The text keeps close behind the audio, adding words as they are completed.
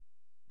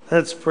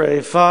Let's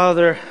pray.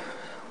 Father,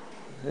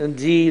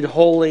 indeed,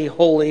 holy,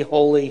 holy,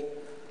 holy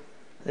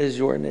is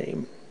your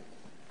name.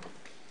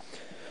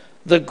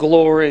 The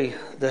glory,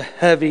 the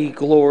heavy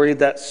glory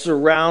that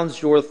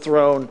surrounds your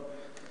throne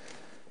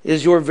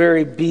is your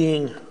very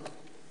being.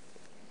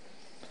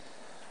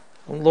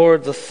 And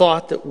Lord, the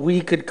thought that we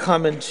could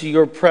come into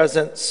your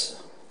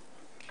presence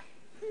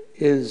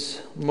is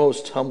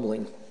most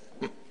humbling.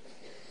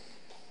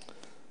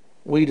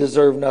 We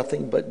deserve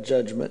nothing but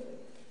judgment.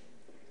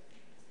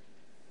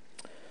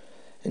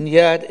 And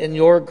yet, in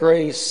your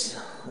grace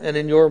and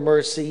in your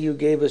mercy, you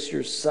gave us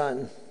your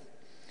Son,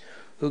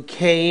 who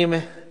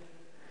came,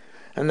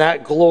 and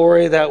that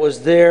glory that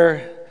was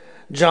there,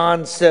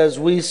 John says,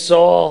 we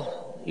saw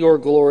your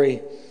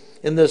glory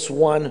in this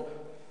one,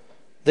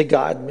 the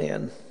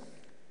God-man.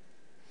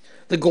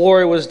 The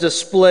glory was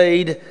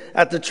displayed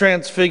at the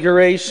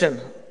Transfiguration,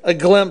 a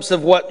glimpse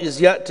of what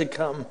is yet to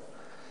come.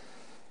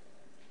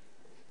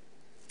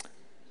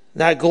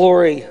 That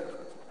glory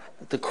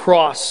at the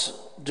cross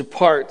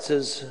departs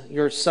as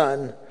your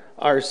Son,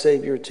 our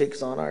Savior,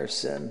 takes on our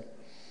sin.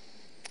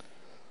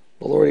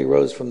 The Lord, he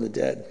rose from the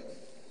dead.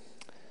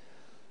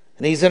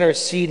 And he's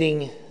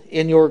interceding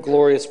in your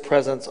glorious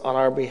presence on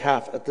our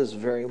behalf at this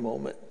very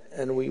moment.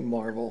 And we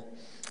marvel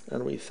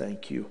and we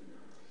thank you.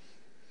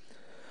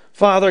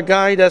 Father,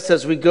 guide us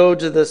as we go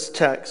to this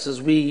text,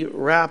 as we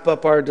wrap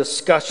up our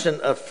discussion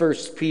of 1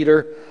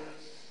 Peter,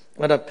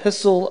 an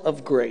epistle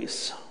of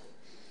grace.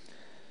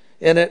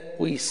 In it,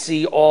 we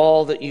see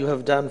all that you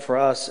have done for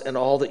us and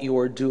all that you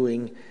are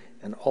doing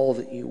and all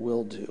that you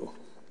will do.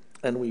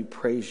 And we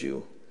praise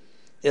you.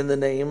 In the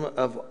name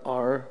of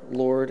our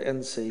Lord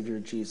and Savior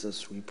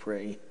Jesus, we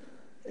pray.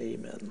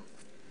 Amen.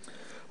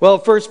 Well,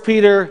 1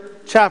 Peter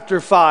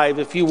chapter 5,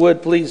 if you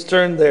would please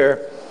turn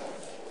there.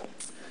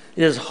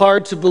 It is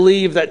hard to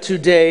believe that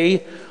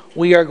today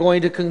we are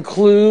going to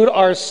conclude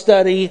our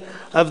study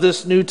of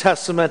this New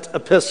Testament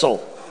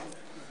epistle.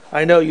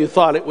 I know you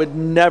thought it would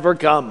never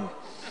come.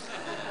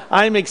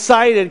 I'm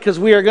excited because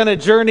we are going to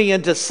journey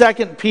into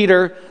 2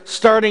 Peter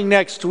starting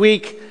next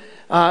week.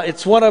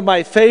 It's one of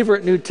my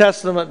favorite New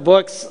Testament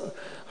books.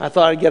 I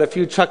thought I'd get a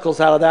few chuckles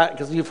out of that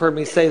because you've heard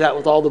me say that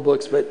with all the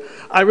books, but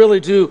I really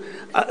do.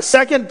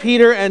 2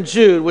 Peter and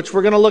Jude, which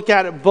we're going to look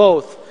at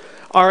both,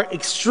 are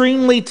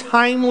extremely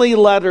timely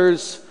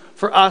letters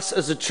for us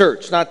as a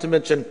church, not to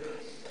mention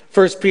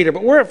 1 Peter.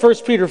 But we're at 1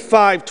 Peter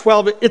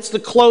 5:12. It's the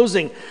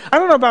closing. I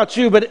don't know about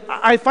you, but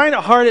I find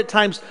it hard at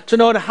times to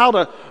know how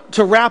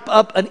to wrap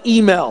up an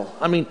email.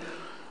 I mean,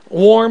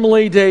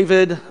 warmly,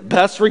 David,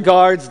 best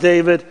regards,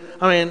 David.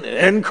 I mean,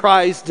 in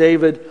Christ,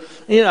 David.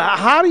 You know,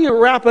 how do you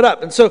wrap it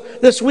up? And so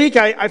this week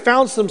I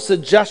found some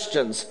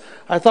suggestions.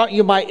 I thought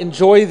you might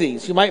enjoy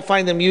these. You might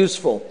find them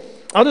useful.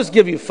 I'll just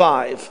give you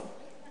 5.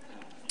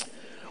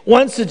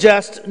 One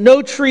suggests,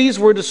 no trees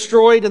were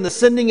destroyed in the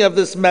sending of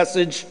this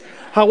message.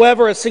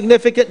 However, a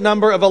significant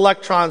number of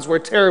electrons were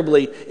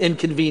terribly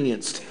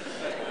inconvenienced.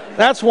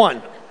 That's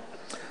one.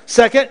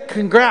 Second,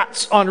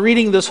 congrats on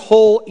reading this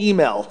whole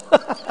email.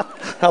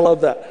 I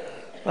love that.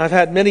 I've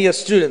had many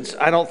students,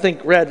 I don't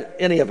think, read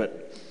any of it.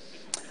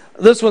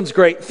 This one's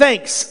great.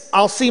 Thanks.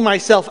 I'll see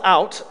myself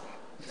out.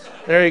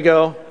 There you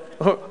go.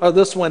 Or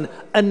this one,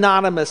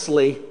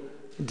 anonymously,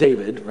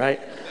 David, right?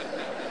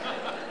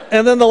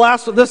 And then the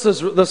last one, this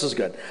is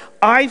good.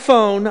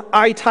 iPhone,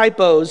 I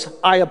typos,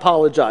 I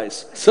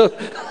apologize. So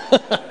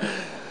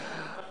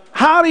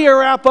how do you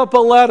wrap up a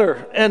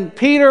letter? And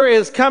Peter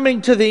is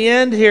coming to the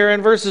end here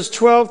in verses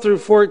 12 through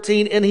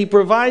 14, and he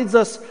provides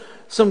us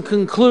some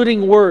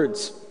concluding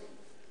words.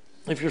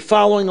 If you're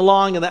following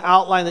along in the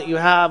outline that you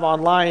have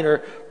online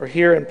or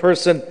here in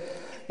person,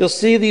 you'll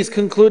see these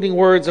concluding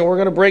words, and we're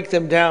going to break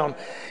them down.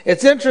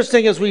 It's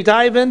interesting as we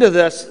dive into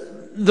this,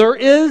 there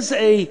is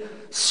a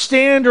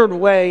standard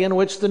way in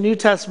which the New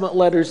Testament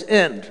letters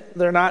end.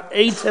 They're not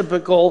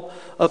atypical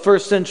of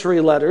first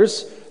century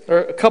letters. There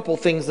are a couple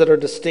things that are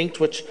distinct,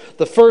 which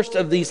the first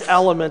of these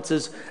elements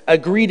is a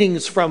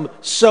greetings from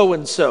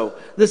so-and-so.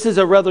 This is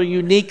a rather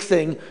unique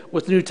thing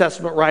with New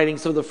Testament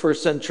writings of the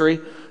first century,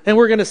 and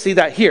we're going to see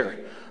that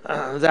here,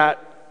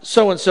 that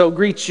so-and-so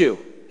greets you.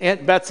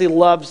 Aunt Betsy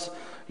loves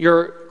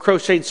your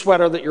crocheted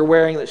sweater that you're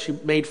wearing that she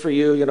made for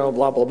you, you know,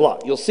 blah, blah, blah.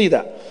 You'll see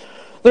that.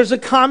 There's a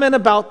comment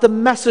about the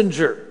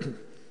messenger.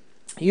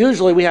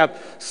 Usually we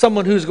have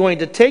someone who's going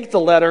to take the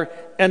letter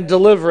and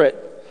deliver it.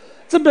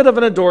 It's a bit of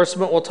an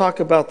endorsement. We'll talk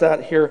about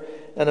that here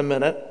in a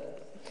minute.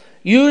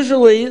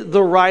 Usually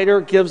the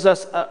writer gives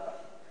us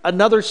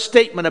another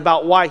statement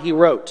about why he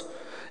wrote.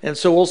 And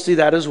so we'll see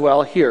that as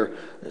well here.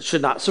 It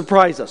should not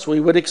surprise us. We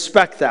would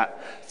expect that.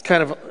 It's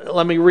kind of,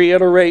 let me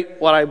reiterate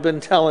what I've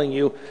been telling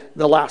you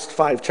the last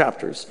 5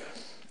 chapters.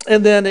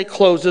 And then it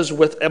closes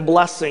with a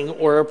blessing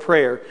or a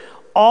prayer.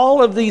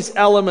 All of these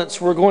elements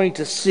we're going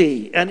to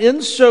see. And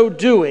in so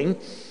doing,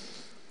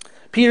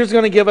 Peter's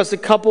going to give us a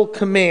couple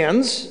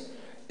commands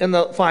in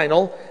the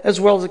final, as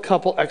well as a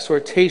couple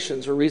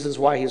exhortations, or reasons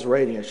why he's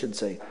writing, I should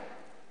say.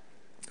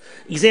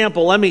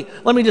 Example, let me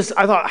just,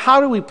 I thought, how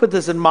do we put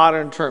this in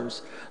modern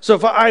terms? So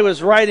if I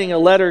was writing a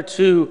letter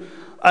to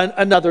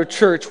another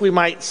church, we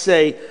might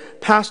say,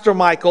 Pastor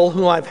Michael,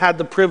 who I've had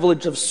the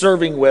privilege of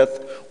serving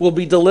with, will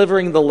be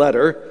delivering the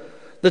letter.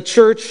 The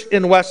church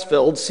in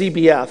Westfield,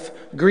 CBF,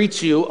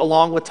 greets you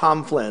along with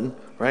Tom Flynn,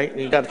 right?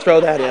 You got to throw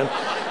that in,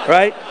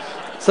 right?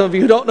 Some of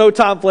you who don't know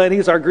Tom Flynn,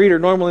 he's our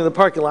greeter normally in the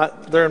parking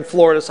lot. They're in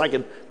Florida, so I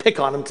can pick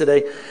on him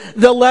today.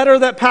 The letter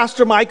that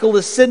Pastor Michael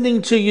is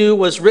sending to you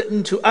was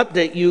written to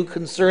update you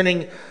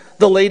concerning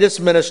the latest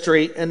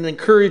ministry and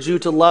encourage you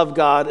to love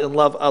God and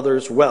love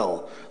others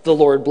well. The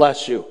Lord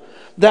bless you.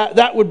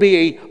 That would be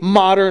a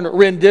modern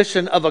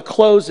rendition of a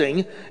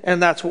closing,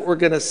 and that's what we're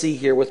going to see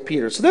here with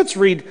Peter. So let's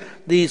read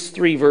these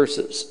 3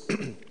 verses.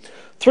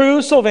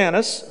 Through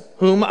Silvanus,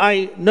 whom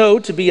I know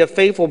to be a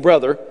faithful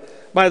brother.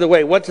 By the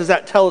way, what does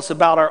that tell us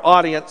about our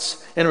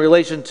audience in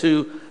relation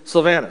to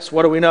Silvanus?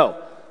 What do we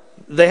know?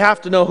 They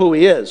have to know who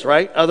he is,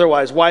 right?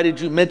 Otherwise, why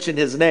did you mention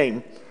his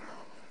name?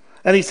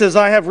 And he says,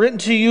 I have written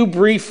to you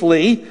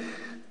briefly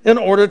in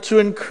order to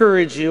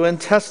encourage you and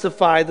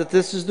testify that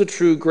this is the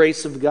true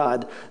grace of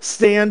God.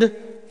 Stand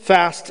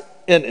fast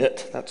in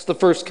it. That's the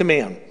first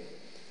command.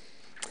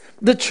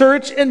 The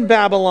church in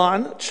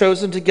Babylon,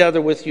 chosen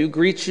together with you,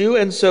 greets you,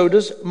 and so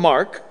does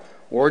Mark,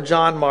 or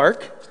John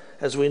Mark,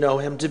 as we know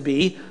him to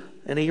be,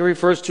 and he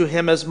refers to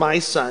him as my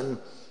son.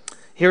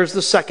 Here's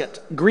the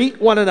second.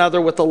 Greet one another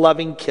with a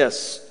loving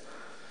kiss.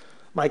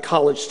 My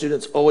college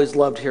students always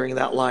loved hearing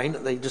that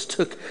line. They just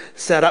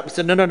sat up and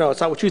said, no,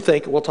 it's not what you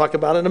think. We'll talk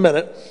about it in a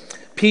minute.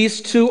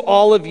 Peace to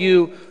all of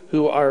you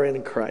who are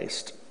in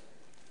Christ.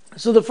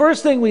 So the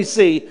first thing we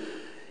see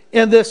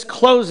in this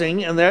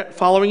closing, and that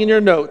following in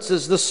your notes,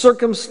 is the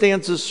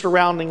circumstances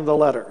surrounding the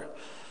letter.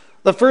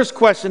 The first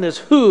question is,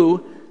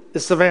 who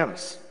is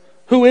Silvanus?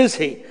 Who is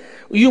he?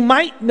 You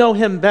might know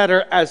him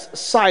better as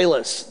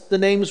Silas. The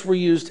names were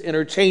used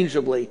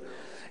interchangeably.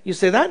 You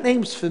say, that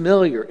name's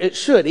familiar. It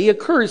should. He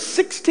occurs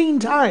 16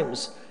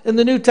 times in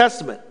the New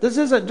Testament. This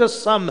isn't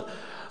just some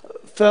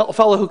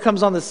fellow who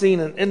comes on the scene.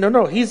 And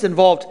no, he's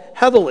involved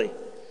heavily.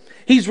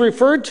 He's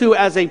referred to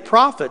as a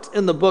prophet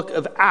in the book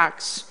of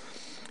Acts.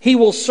 He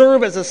will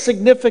serve as a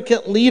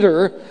significant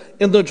leader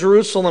in the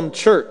Jerusalem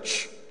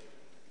church.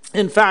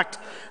 In fact,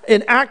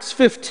 in Acts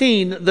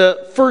 15,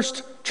 the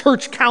first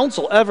church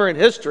council ever in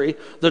history,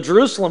 the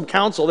Jerusalem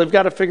council, they've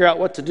got to figure out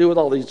what to do with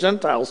all these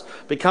Gentiles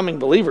becoming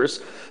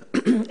believers.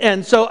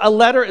 And so a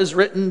letter is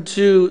written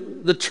to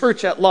the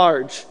church at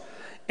large.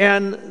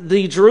 And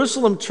the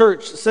Jerusalem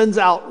church sends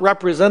out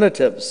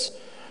representatives.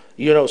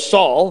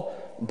 Saul,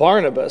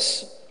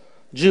 Barnabas,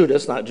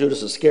 Judas, not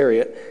Judas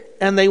Iscariot,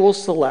 and they will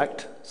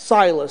select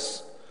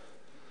Silas,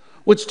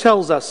 which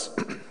tells us,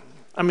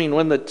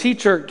 when the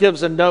teacher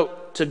gives a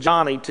note to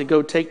Johnny to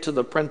go take to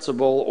the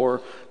principal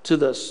or to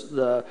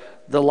the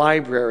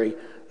library,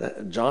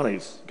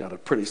 Johnny's got a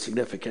pretty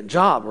significant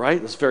job,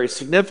 right? It's very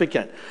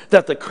significant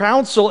that the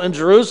council in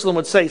Jerusalem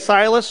would say,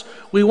 Silas,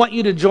 we want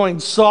you to join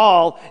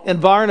Saul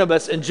and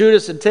Barnabas and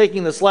Judas in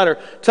taking this letter.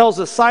 Tells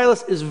us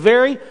Silas is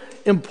very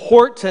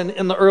important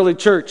in the early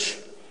church.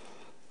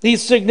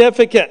 He's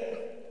significant.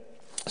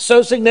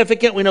 So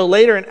significant, we know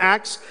later in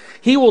Acts,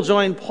 he will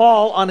join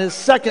Paul on his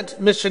second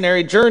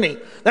missionary journey.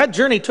 That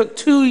journey took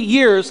 2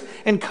 years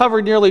and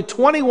covered nearly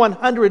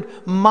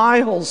 2,100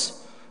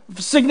 miles.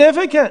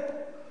 Significant.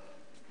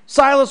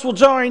 Silas will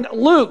join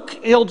Luke.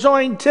 He'll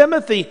join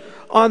Timothy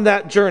on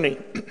that journey.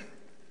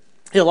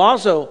 He'll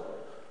also,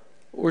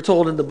 we're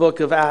told in the book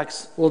of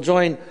Acts, will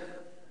join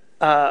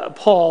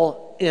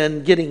Paul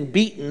in getting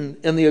beaten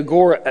in the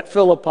agora at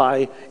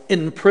Philippi,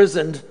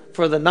 imprisoned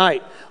for the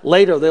night.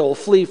 Later, they will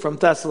flee from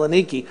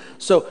Thessaloniki.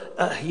 So,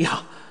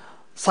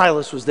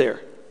 Silas was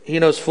there. He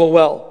knows full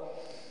well.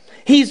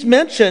 He's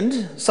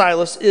mentioned,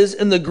 Silas is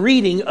in the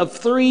greeting of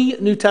 3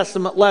 New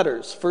Testament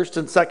letters, 1st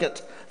and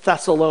 2nd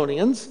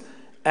Thessalonians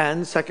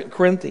and 2nd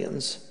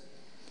Corinthians.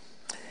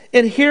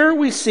 And here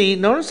we see,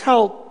 notice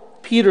how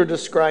Peter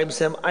describes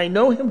him. I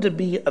know him to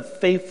be a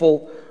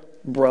faithful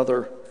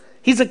brother.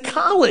 He's a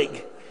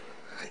colleague.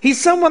 He's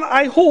someone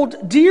I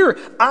hold dear.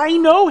 I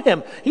know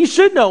him. He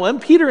should know him.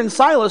 Peter and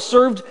Silas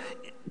served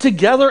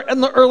together in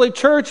the early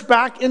church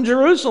back in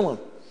Jerusalem.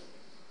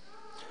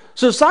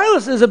 So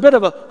Silas is a bit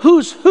of a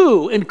who's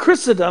who in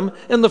Christendom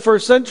in the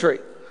first century.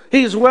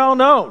 He's well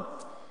known.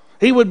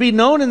 He would be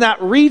known in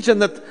that region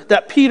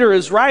that Peter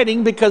is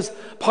writing, because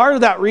part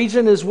of that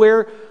region is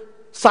where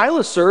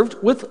Silas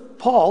served with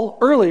Paul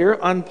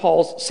earlier on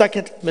Paul's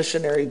second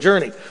missionary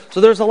journey. So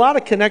there's a lot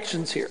of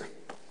connections here.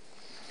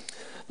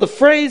 The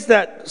phrase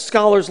that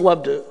scholars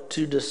love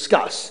to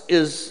discuss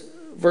is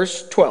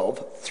verse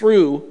 12,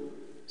 through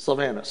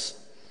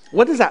Silvanus.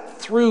 What does that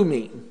through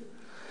mean?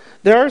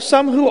 There are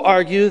some who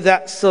argue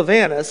that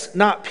Silvanus,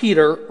 not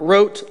Peter,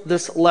 wrote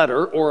this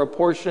letter or a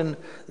portion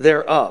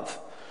thereof.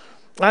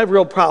 I have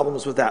real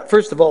problems with that.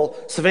 First of all,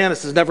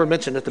 Silvanus is never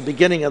mentioned at the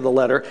beginning of the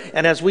letter,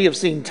 and as we have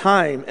seen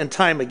time and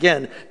time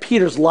again,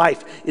 Peter's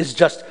life is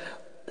just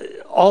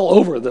all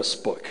over this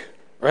book,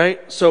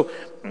 right? So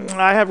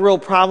I have real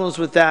problems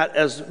with that,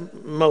 as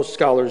most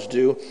scholars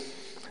do.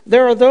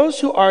 There are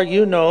those who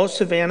argue, no,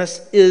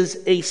 Silvanus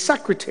is a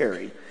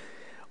secretary,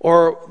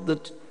 or the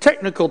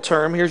technical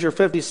term, here's your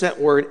 50-cent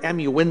word,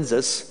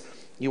 amanuensis.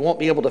 You won't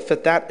be able to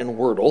fit that in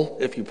Wordle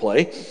if you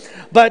play.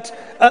 But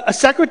a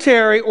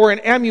secretary or an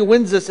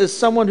amanuensis is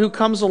someone who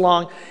comes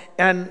along,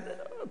 and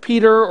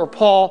Peter or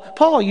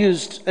Paul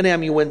used an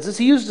amanuensis.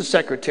 He used a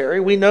secretary.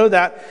 We know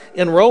that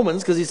in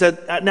Romans because he said,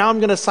 now I'm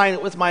going to sign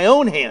it with my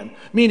own hand,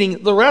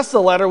 meaning the rest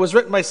of the letter was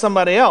written by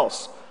somebody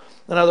else.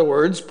 In other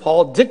words,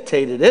 Paul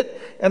dictated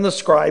it, and the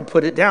scribe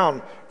put it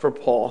down for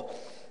Paul.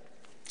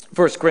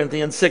 1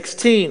 Corinthians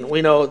 16,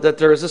 we know that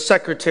there is a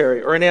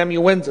secretary or an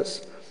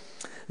amanuensis.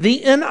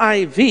 The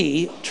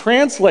NIV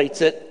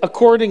translates it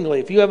accordingly.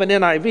 If you have an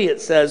NIV,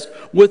 it says,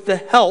 with the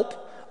help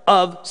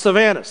of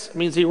Silvanus. It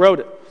means he wrote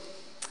it.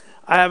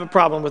 I have a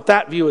problem with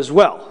that view as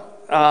well.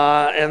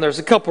 And there's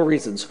a couple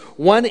reasons.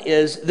 One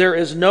is there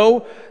is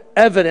no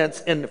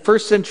evidence in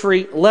first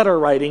century letter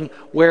writing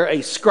where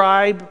a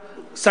scribe,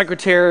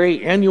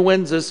 secretary,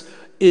 amanuensis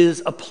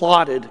is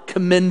applauded,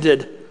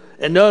 commended.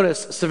 And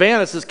notice,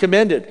 Silvanus is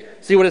commended.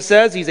 See what it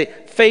says? He's a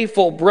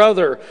faithful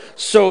brother.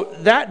 So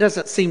that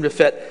doesn't seem to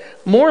fit.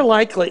 More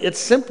likely, it's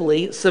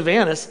simply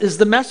Silvanus is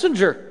the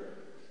messenger.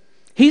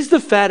 He's the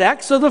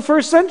FedEx of the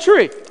first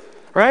century,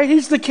 right?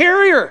 He's the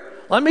carrier.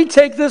 Let me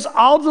take this.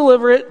 I'll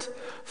deliver it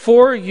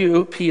for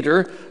you,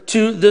 Peter,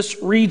 to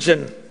this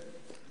region.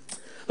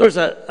 There's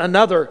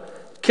another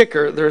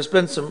kicker. There's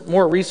been some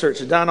more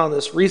research done on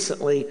this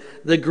recently.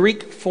 The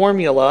Greek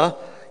formula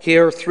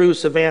here through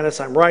Silvanus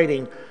I'm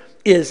writing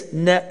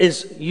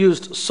is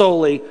used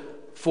solely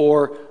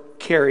for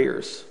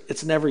carriers.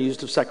 It's never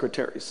used of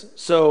secretaries.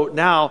 So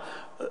now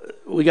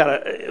we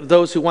got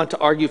those who want to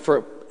argue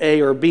for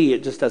A or B,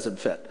 it just doesn't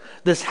fit.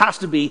 This has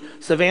to be,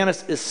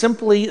 Silvanus is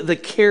simply the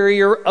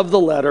carrier of the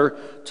letter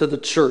to the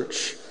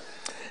church.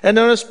 And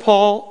notice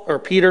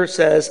Peter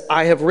says,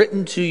 I have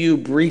written to you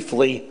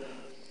briefly.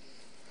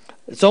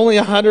 It's only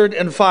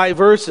 105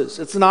 verses.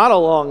 It's not a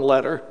long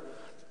letter.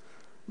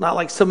 Not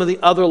like some of the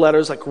other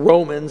letters like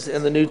Romans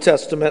in the New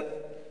Testament.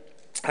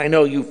 I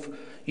know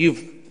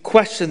you've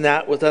questioned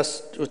that with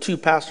us, with two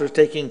pastors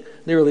taking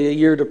nearly a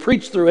year to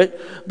preach through it,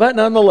 but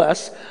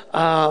nonetheless,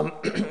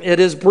 it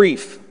is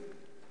brief.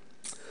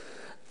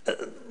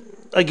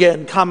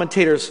 Again,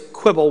 commentators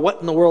quibble, what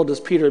in the world does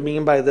Peter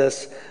mean by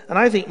this? And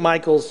I think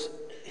Michaels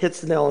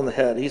hits the nail on the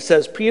head. He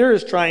says, Peter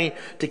is trying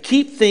to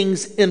keep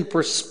things in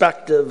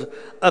perspective.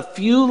 A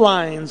few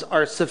lines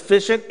are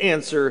sufficient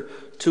answer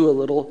to a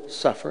little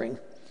suffering.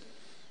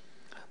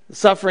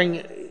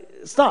 Suffering,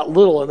 it's not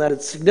little in that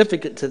it's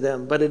significant to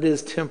them, but it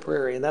is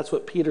temporary, and that's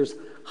what Peter's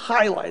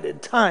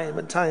highlighted time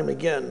and time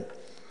again.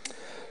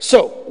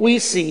 So we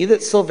see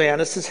that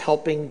Silvanus is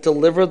helping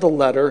deliver the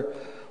letter,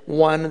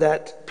 one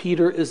that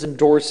Peter is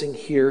endorsing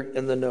here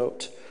in the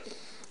note.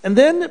 And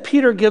then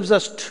Peter gives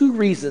us two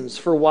reasons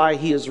for why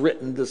he has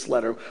written this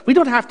letter. We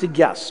don't have to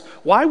guess.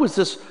 Why was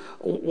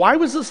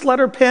this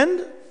letter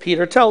penned?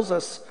 Peter tells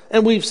us,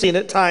 and we've seen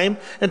it time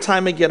and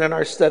time again in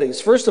our studies.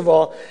 First of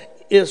all,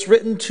 it's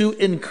written to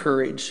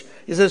encourage.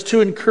 He says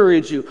to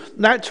encourage you.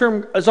 That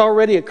term has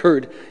already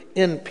occurred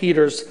in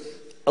Peter's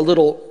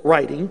little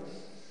writing.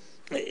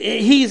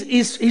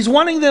 He's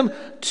wanting them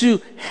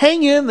to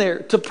hang in there,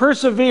 to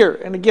persevere.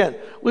 And again,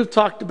 we've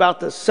talked about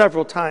this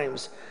several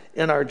times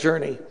in our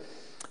journey.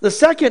 The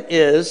second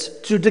is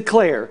to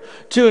declare,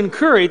 to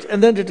encourage,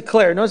 and then to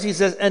declare. Notice he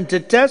says, and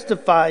to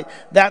testify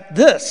that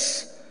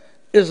this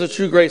is the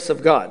true grace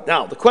of God.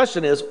 Now, the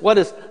question is, what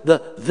is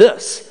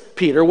this,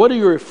 Peter? What are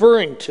you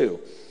referring to?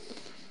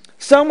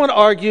 Some would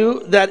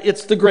argue that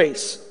it's the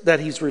grace that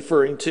he's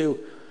referring to.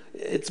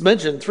 It's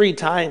mentioned 3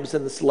 times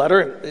in this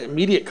letter. In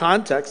immediate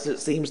context, it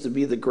seems to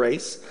be the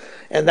grace.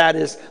 And that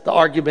is, the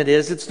argument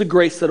is, it's the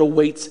grace that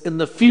awaits in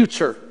the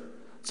future.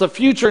 It's a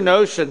future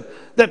notion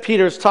that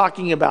Peter's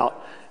talking about.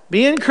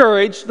 Be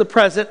encouraged, the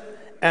present,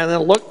 and then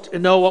look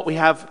and know what we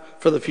have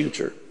for the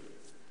future.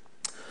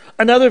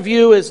 Another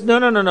view is,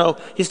 no.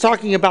 He's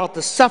talking about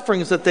the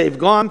sufferings that they've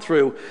gone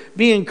through.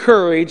 Be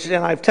encouraged,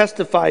 and I've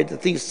testified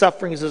that these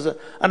sufferings is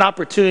an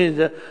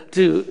opportunity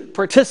to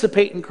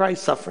participate in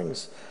Christ's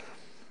sufferings.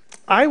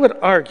 I would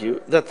argue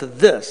that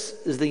this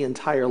is the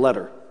entire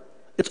letter.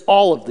 It's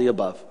all of the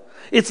above.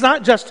 It's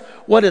not just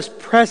what is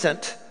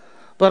present,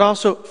 but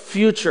also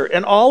future.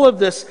 And all of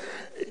this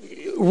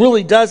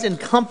really does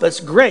encompass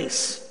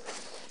grace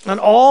and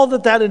all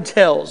that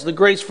entails. The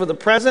grace for the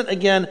present,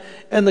 again,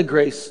 and the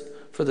grace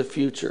for the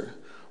future.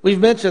 We've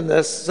mentioned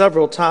this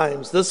several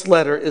times. This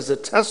letter is a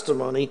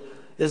testimony,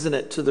 isn't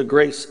it, to the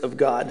grace of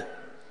God.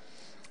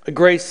 A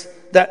grace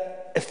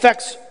that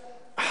affects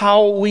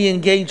how we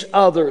engage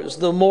others,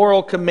 the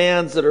moral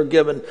commands that are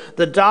given,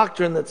 the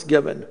doctrine that's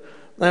given.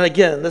 And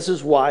again, this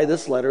is why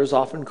this letter is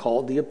often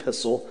called the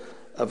Epistle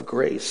of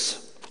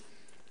Grace.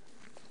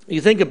 You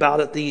think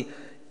about it, the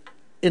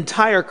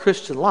entire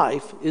Christian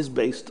life is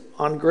based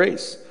on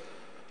grace.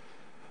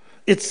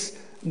 It's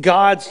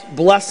God's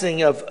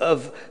blessing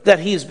of that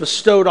He's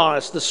bestowed on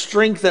us, the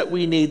strength that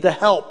we need, the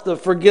help, the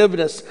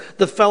forgiveness,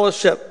 the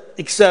fellowship,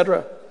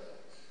 etc.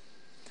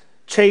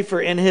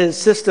 Chafer, in his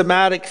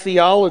systematic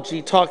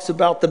theology, talks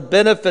about the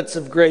benefits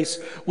of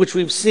grace, which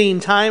we've seen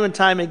time and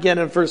time again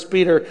in 1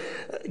 Peter.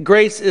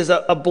 Grace is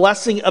a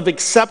blessing of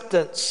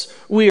acceptance.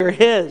 We are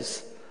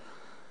his.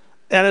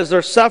 And as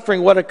they're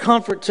suffering, what a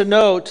comfort to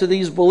know to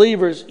these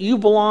believers, you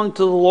belong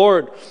to the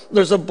Lord.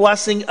 There's a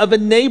blessing of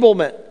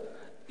enablement.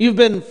 You've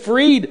been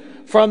freed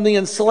from the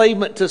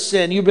enslavement to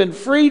sin. You've been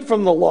freed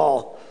from the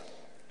law.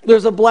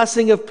 There's a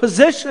blessing of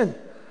position.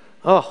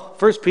 Oh,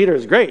 1 Peter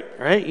is great,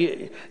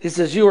 right? He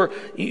says you're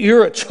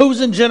a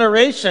chosen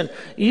generation.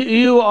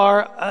 You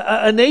are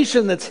a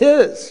nation that's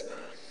his.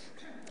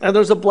 And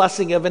there's a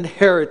blessing of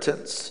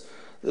inheritance,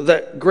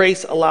 that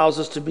grace allows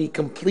us to be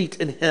complete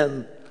in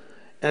him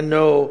and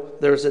know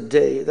there's a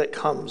day that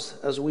comes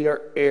as we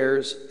are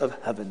heirs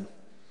of heaven.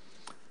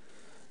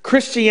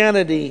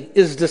 Christianity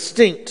is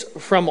distinct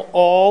from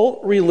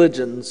all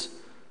religions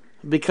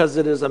because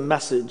it is a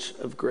message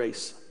of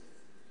grace.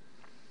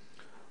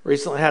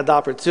 Recently had the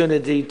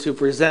opportunity to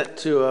present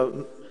to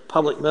a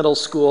public middle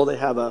school. They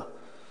have a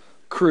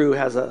crew,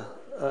 has a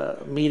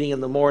meeting in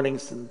the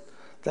mornings, and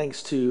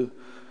thanks to,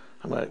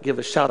 I'm going to give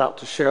a shout out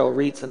to Cheryl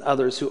Reitz and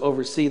others who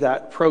oversee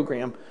that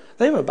program.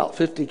 They have about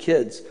 50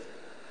 kids.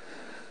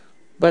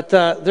 But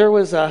there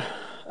was a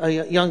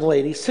young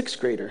lady, 6th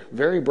grader,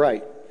 very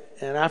bright.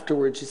 And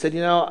afterwards she said,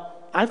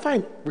 I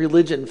find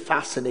religion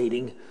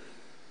fascinating,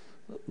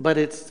 but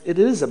it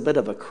is a bit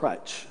of a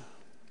crutch.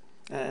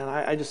 And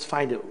I just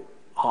find it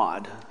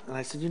odd. And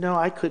I said,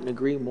 I couldn't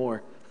agree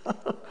more.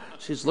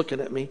 She's looking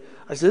at me.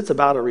 I said, it's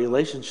about a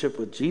relationship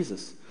with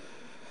Jesus.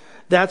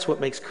 That's what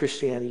makes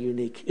Christianity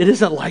unique. It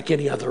isn't like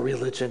any other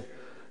religion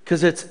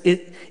because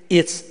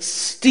it's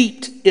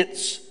steeped,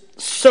 it's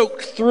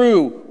soaked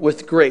through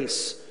with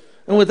grace.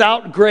 And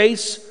without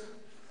grace,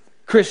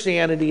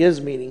 Christianity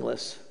is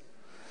meaningless.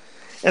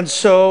 And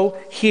so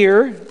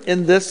here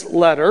in this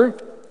letter,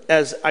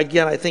 as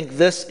again, I think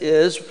this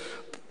is,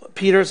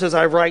 Peter says,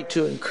 I write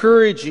to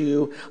encourage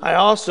you. I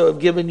also have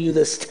given you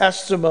this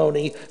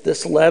testimony,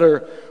 this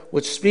letter,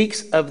 which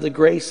speaks of the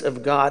grace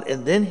of God.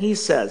 And then he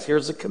says,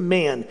 here's a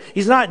command.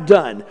 He's not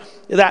done.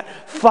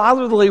 That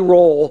fatherly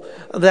role,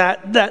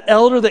 that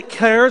elder that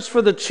cares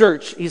for the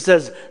church, he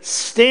says,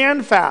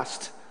 stand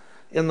fast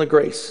in the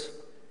grace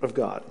of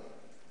God.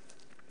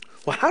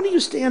 Well, how do you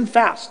stand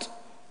fast?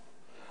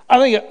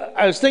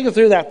 I was thinking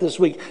through that this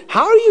week.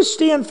 How do you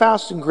stand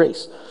fast in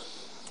grace?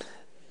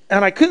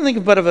 And I couldn't think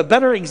of a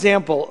better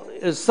example.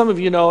 As some of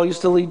you know, I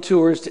used to lead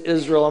tours to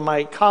Israel, and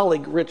my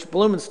colleague Rich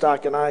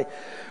Blumenstock and I,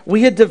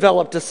 we had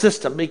developed a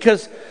system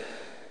because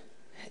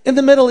in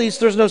the Middle East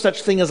there's no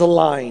such thing as a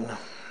line.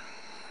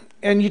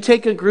 And you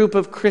take a group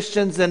of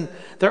Christians and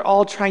they're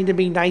all trying to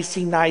be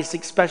nicey nice,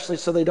 especially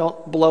so they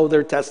don't blow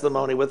their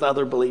testimony with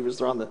other believers.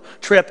 They're on the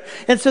trip.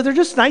 And so they're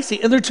just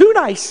nicey, and they're too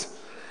nice.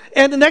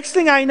 And the next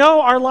thing I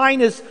know, our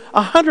line is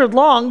 100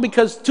 long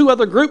because 2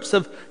 other groups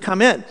have come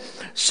in.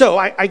 So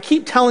I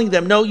keep telling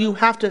them, no, you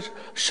have to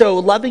show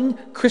loving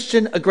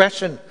Christian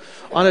aggression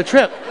on a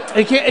trip.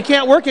 It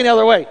can't work any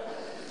other way.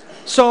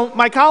 So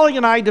my colleague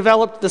and I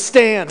developed the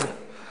stand.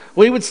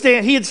 We would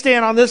stand, he'd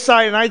stand on this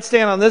side and I'd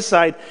stand on this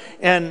side,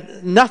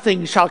 and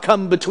nothing shall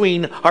come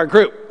between our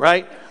group,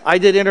 right? I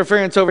did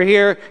interference over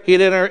here, he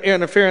did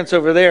interference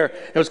over there.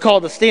 It was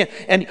called the stand.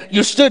 And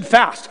you stood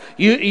fast.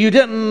 You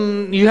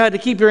had to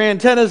keep your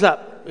antennas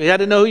up. You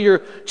had to know who your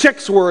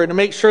chicks were and to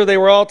make sure they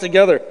were all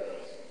together.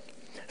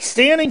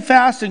 Standing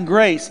fast in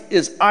grace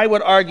is, I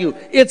would argue,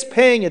 it's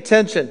paying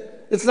attention.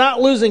 It's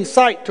not losing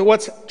sight to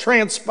what's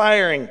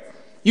transpiring.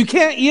 You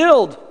can't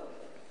yield.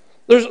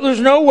 There's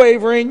no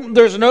wavering,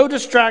 there's no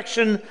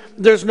distraction,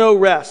 there's no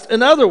rest.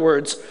 In other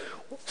words,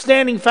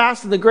 standing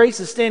fast in the grace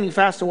is standing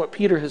fast in what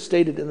Peter has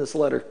stated in this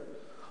letter.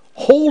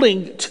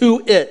 Holding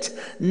to it,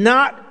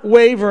 not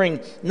wavering,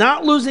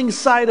 not losing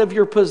sight of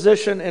your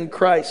position in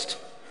Christ.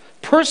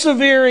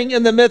 Persevering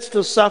in the midst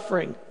of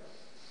suffering.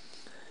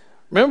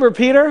 Remember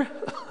Peter?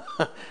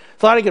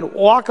 Thought he could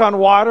walk on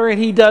water, and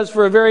he does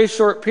for a very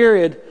short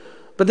period,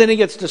 but then he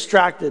gets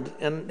distracted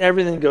and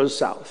everything goes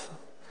south.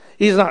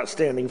 He's not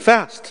standing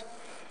fast.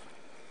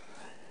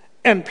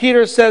 And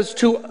Peter says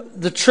to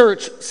the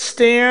church,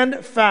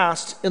 stand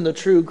fast in the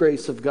true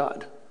grace of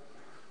God.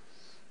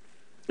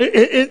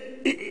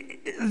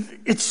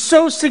 It's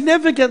so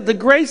significant. The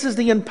grace is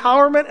the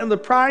empowerment and the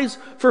prize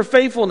for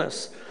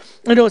faithfulness.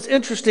 It's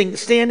interesting.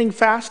 Standing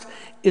fast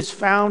is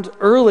found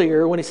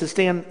earlier when he says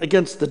stand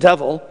against the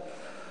devil.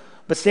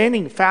 But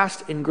standing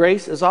fast in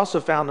grace is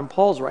also found in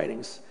Paul's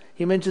writings.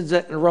 He mentions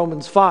it in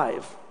Romans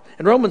 5.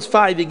 In Romans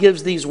 5, he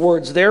gives these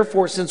words,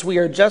 therefore, since we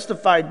are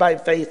justified by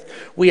faith,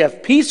 we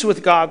have peace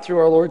with God through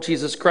our Lord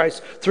Jesus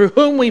Christ, through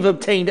whom we've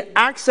obtained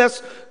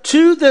access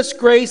to this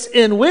grace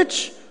in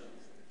which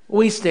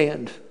we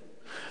stand.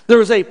 There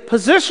is a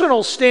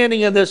positional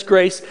standing in this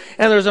grace,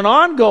 and there's an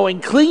ongoing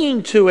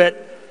clinging to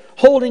it,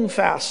 holding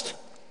fast.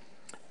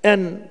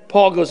 And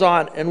Paul goes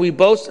on, and we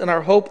boast in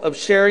our hope of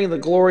sharing the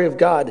glory of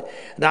God.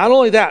 Not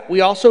only that,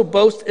 we also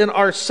boast in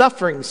our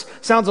sufferings.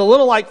 Sounds a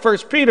little like 1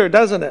 Peter,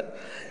 doesn't it?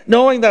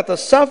 Knowing that the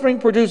suffering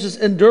produces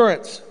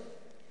endurance.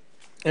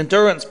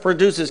 Endurance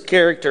produces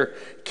character.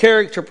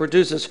 Character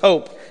produces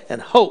hope.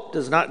 And hope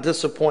does not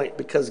disappoint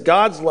because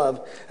God's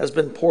love has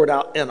been poured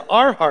out in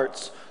our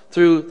hearts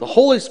through the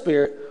Holy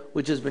Spirit,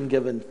 which has been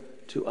given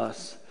to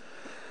us.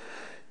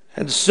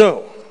 And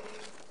so,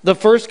 the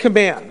first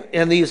command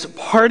in these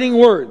parting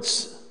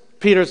words,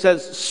 Peter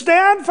says,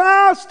 stand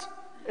fast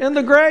in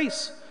the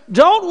grace.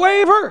 Don't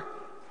waver.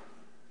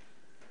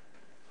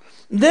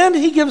 Then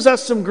he gives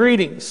us some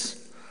greetings.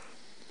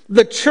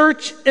 The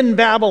church in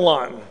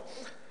Babylon.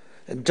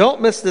 And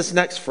don't miss this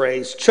next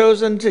phrase,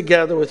 chosen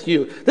together with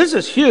you. This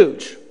is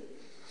huge.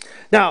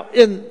 Now,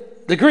 in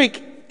the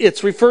Greek,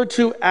 it's referred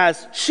to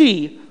as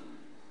she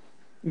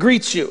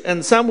greets you.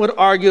 And some would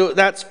argue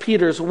that's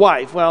Peter's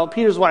wife. Well,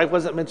 Peter's wife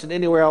wasn't mentioned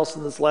anywhere else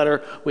in this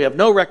letter. We have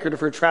no record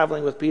of her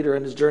traveling with Peter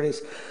in his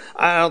journeys.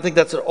 I don't think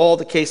that's at all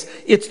the case.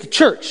 It's the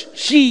church.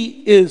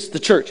 She is the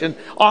church. And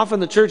often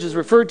the church is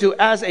referred to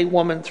as a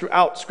woman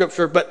throughout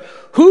Scripture. But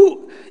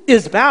who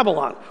is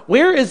Babylon?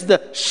 Where is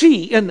the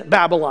she in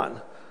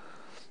Babylon?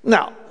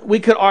 Now,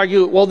 we could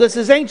argue, well, this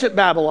is ancient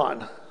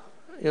Babylon,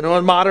 in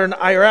modern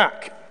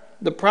Iraq.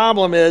 The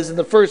problem is, in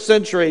the first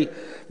century,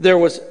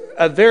 there's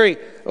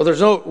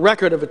no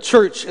record of a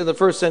church in the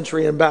first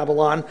century in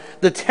Babylon.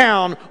 The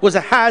town was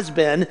a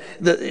has-been.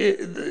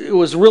 It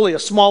was really a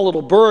small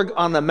little burg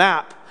on the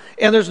map,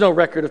 and there's no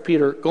record of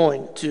Peter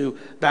going to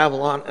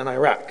Babylon and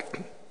Iraq.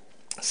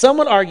 Some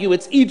would argue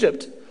it's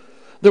Egypt.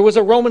 There was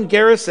a Roman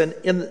garrison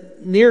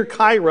near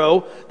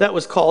Cairo that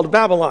was called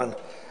Babylon.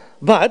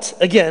 But,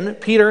 again,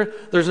 Peter,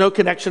 there's no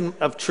connection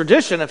of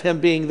tradition of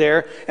him being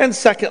there. And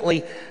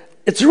secondly,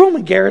 it's a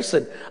Roman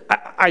garrison.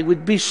 I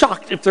would be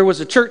shocked if there was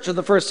a church in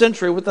the first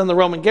century within the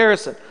Roman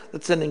garrison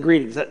that's sending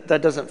greetings.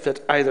 That doesn't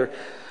fit either.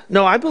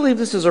 No, I believe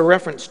this is a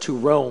reference to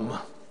Rome.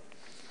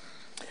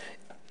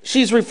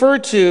 She's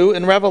referred to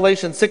in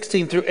Revelation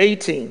 16 through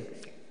 18.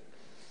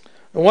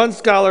 One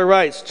scholar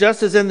writes,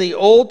 just as in the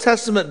Old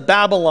Testament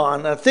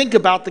Babylon, now think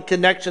about the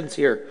connections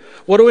here.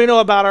 What do we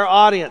know about our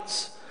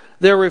audience?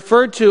 They're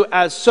referred to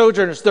as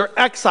sojourners. They're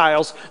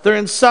exiles. They're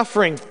in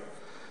suffering.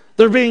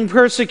 They're being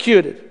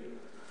persecuted.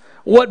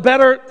 What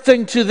better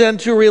thing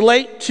to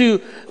relate to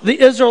the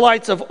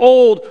Israelites of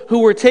old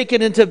who were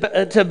taken into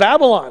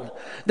Babylon?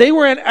 They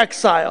were in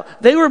exile.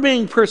 They were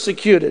being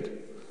persecuted.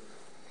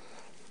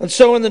 And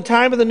so in the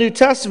time of the New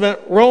Testament,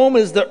 Rome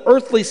is the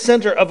earthly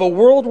center of a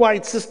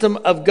worldwide system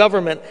of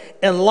government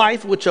and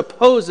life which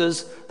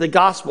opposes the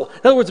gospel.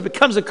 In other words, it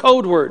becomes a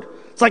code word.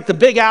 It's like the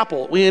Big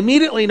Apple. We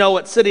immediately know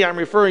what city I'm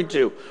referring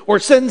to. Or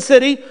Sin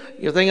City,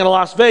 you're thinking of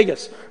Las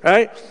Vegas,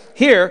 right?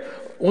 Here,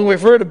 when we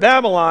refer to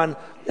Babylon,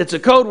 it's a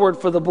code word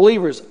for the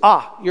believers.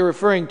 You're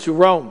referring to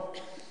Rome.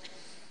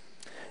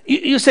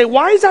 You say,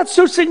 why is that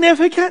so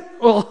significant?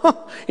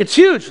 Well, it's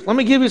huge. Let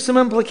me give you some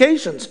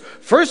implications.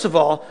 First of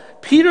all,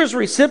 Peter's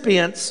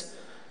recipients,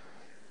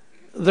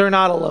 they're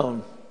not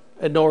alone,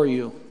 and nor are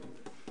you.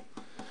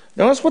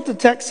 Notice what the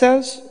text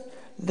says.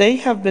 They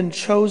have been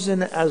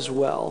chosen as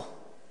well.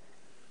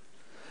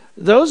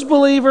 Those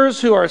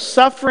believers who are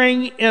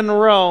suffering in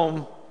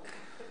Rome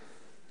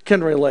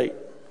can relate.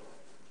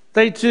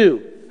 They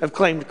too have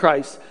claimed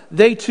Christ.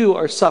 They too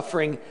are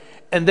suffering,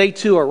 and they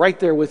too are right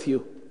there with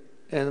you.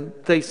 And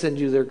they send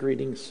you their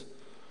greetings.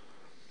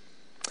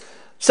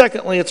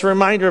 Secondly, it's a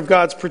reminder of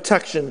God's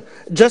protection.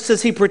 Just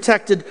as he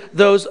protected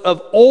those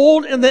of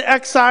old in the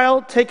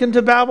exile taken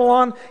to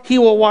Babylon, he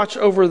will watch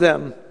over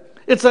them.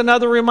 It's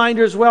another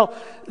reminder as well.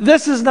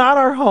 This is not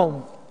our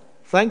home.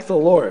 Thank the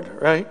Lord,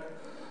 right?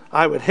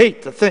 I would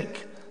hate to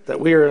think that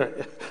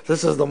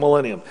this is the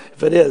millennium.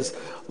 If it is,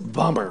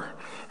 bummer,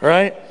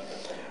 right?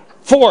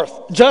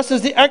 Fourth, just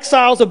as the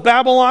exiles of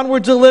Babylon were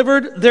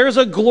delivered, there's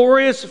a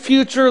glorious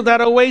future that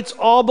awaits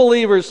all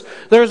believers.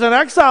 There's an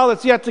exile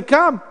that's yet to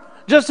come.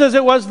 Just as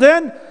it was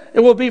then,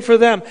 it will be for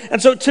them.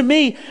 And so to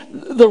me,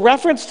 the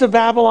reference to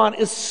Babylon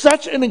is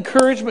such an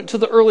encouragement to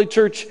the early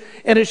church,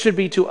 and it should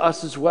be to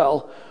us as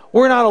well.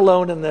 We're not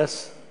alone in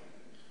this.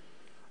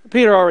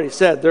 Peter already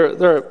said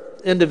there are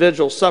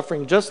individuals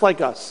suffering just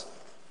like us.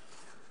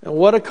 And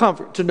what a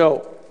comfort to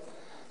know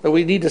that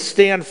we need to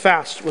stand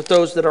fast with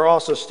those that are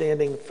also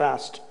standing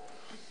fast.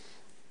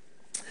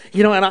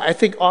 And I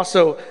think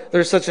also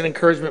there's such an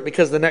encouragement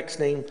because the next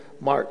name,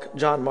 Mark,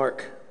 John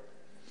Mark.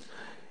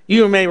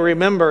 You may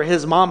remember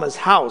his mama's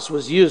house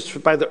was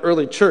used by the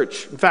early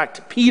church. In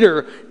fact,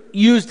 Peter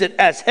used it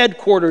as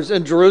headquarters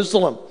in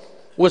Jerusalem,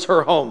 was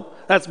her home.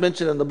 That's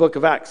mentioned in the book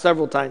of Acts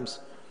several times.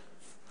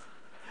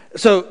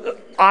 So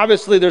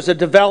obviously there's a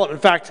development.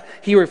 In fact,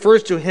 he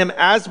refers to him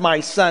as my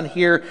son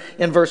here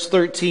in verse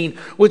 13,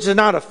 which is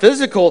not a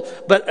physical,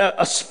 but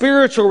a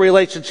spiritual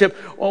relationship,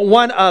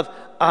 one of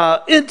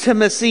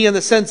intimacy in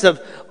the sense of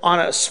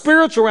on a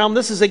spiritual realm.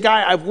 This is a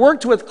guy I've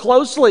worked with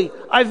closely.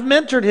 I've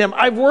mentored him.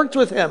 I've worked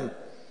with him.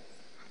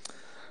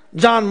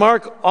 John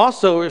Mark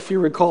also, if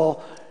you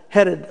recall,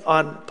 headed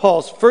on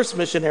Paul's first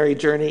missionary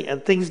journey,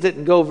 and things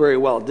didn't go very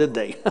well, did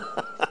they?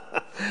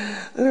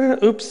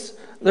 Oops.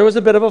 There was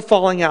a bit of a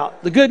falling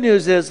out. The good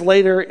news is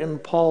later in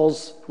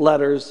Paul's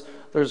letters,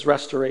 there's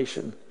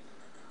restoration.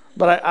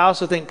 But I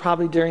also think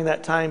probably during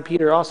that time,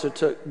 Peter also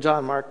took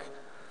John Mark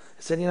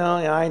and said,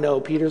 yeah, I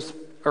know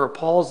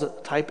Paul's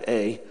type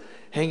A.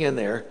 Hang in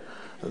there.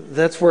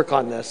 Let's work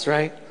on this,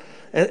 right?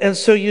 And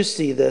so you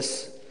see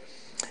this.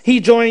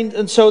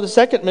 And so the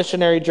second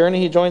missionary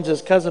journey, he joins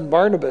his cousin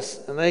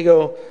Barnabas, and they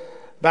go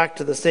back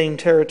to the same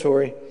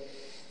territory.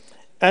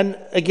 And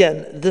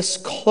again, this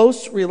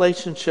close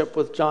relationship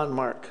with John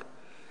Mark.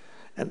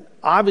 And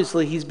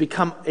obviously he's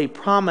become a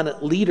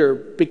prominent leader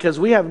because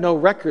we have no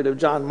record of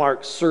John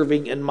Mark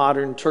serving in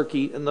modern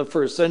Turkey in the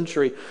first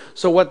century.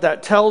 So what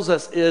that tells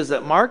us is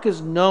that Mark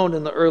is known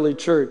in the early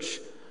church,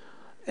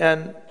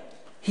 and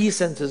he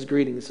sends his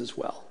greetings as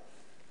well.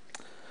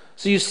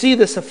 So you see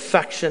this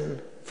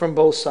affection from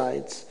both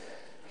sides.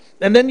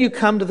 And then you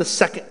come to the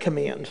second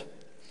command,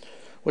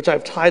 which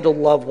I've titled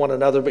Love One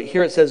Another, but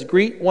here it says,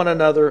 greet one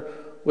another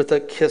with a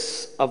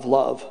kiss of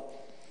love.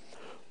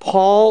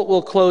 Paul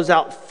will close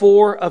out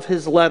 4 of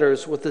his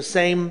letters with the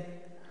same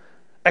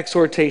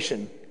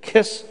exhortation.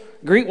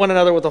 Greet one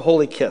another with a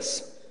holy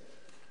kiss.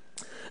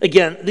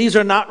 Again, these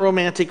are not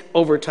romantic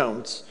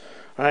overtones.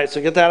 All right,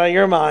 so get that out of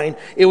your mind.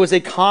 It was a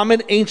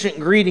common ancient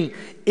greeting,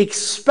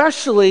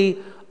 especially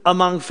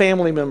among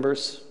family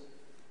members.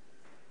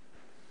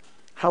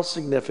 How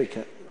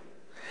significant.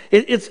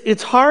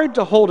 It's hard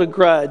to hold a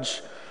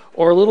grudge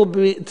or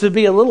to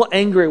be a little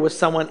angry with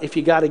someone if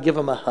you got to give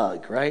them a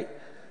hug, right?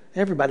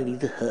 Everybody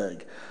needs a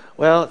hug.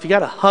 Well, if you got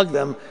to hug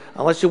them,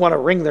 unless you want to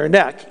wring their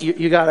neck,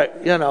 you got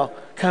to,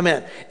 come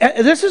in.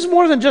 And this is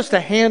more than just a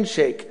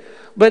handshake,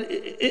 but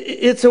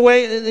it's a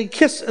way. The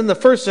kiss in the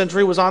first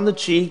century was on the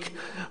cheek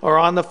or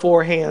on the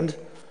forehead,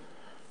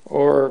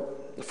 or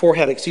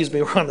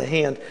on the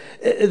hand.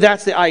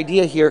 That's the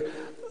idea here.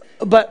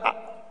 But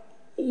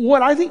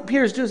what I think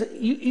Peter's doing is,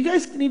 you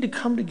guys need to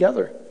come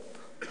together.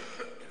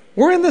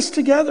 We're in this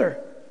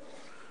together.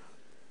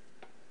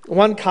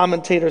 One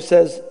commentator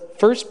says,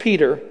 1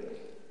 Peter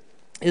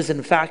is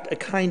in fact a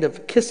kind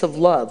of kiss of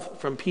love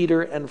from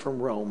Peter and from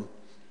Rome.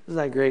 Isn't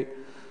that great?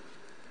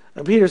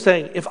 And Peter's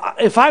saying,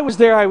 if I was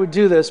there, I would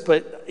do this,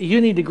 but you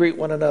need to greet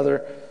one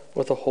another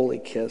with a holy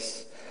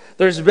kiss.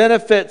 There's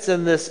benefits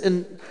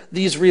in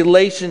these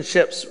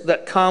relationships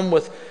that come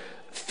with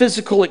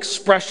physical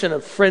expression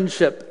of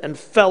friendship and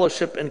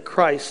fellowship in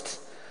Christ.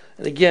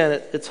 And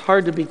again, it's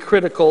hard to be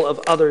critical of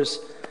others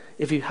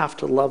if you have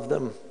to love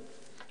them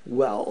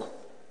well.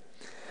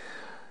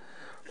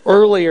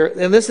 Earlier,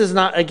 and this is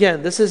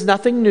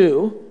nothing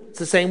new. It's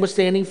the same with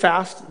standing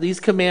fast.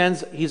 These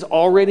commands he's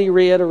already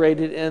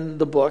reiterated in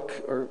the book,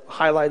 or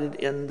highlighted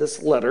in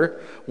this letter.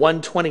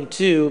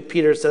 1:22,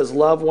 Peter says,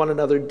 love one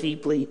another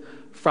deeply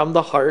from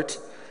the heart.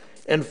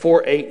 And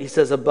 4:8, he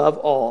says, above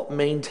all,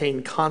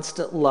 maintain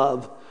constant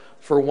love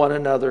for one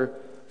another,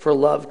 for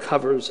love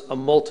covers a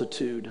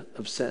multitude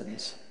of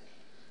sins.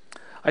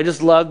 I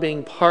just love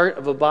being part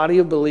of a body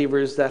of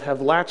believers that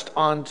have latched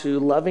on to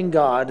loving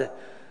God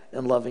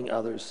and loving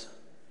others.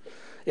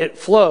 It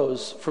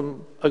flows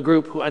from a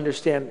group who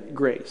understand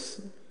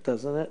grace,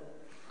 doesn't it?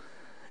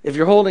 If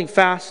you're holding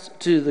fast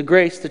to the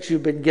grace that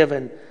you've been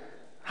given,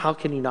 how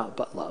can you not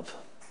but love?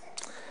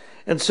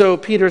 And so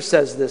Peter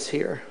says this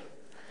here.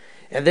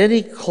 And then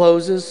he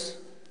closes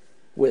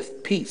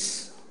with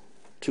peace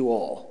to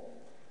all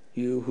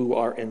you who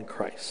are in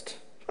Christ.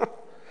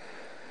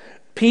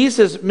 Peace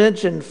is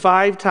mentioned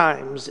 5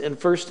 times in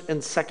 1st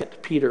and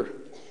 2nd Peter.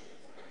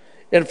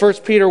 In 1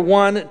 Peter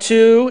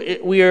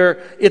 1:2,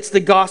 it's the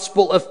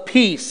gospel of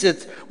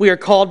peace. We are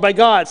called by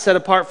God, set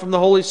apart from the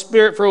Holy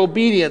Spirit for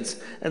obedience,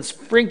 and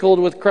sprinkled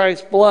with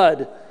Christ's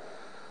blood.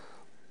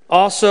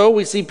 Also,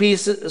 we see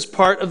peace as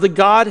part of the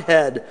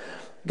Godhead.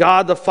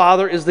 God the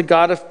Father is the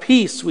God of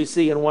peace, we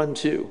see in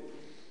 1:2.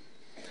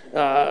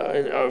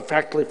 In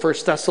fact,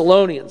 1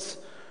 Thessalonians.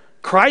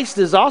 Christ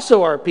is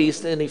also our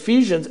peace in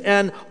Ephesians,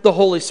 and the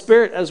Holy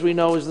Spirit, as we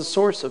know, is the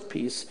source of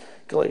peace.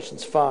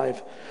 Galatians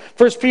 5.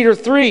 1 Peter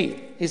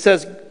 3, he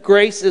says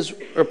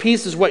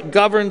peace is what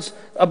governs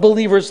a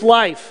believer's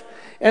life.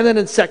 And then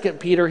in 2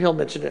 Peter, he'll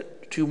mention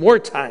it 2 more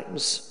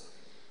times.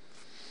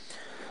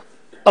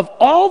 Of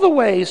all the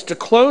ways to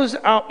close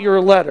out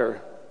your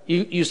letter,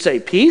 you say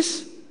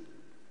peace?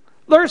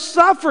 They're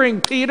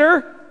suffering,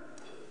 Peter.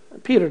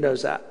 Peter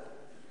knows that.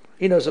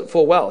 He knows it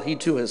full well. He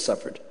too has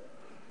suffered.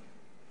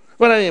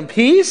 But I mean,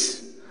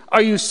 peace?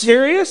 Are you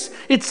serious?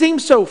 It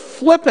seems so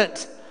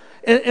flippant.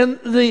 And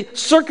the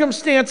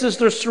circumstances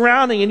they're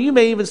surrounding, and you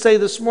may even say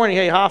this morning,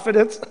 hey,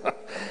 Hoffeditz,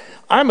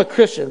 I'm a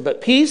Christian, but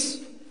peace?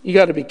 You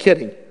got to be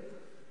kidding.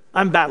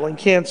 I'm battling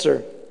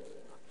cancer.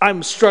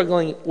 I'm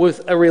struggling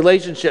with a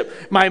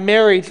relationship. My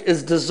marriage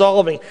is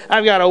dissolving.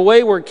 I've got a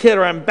wayward kid,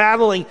 or I'm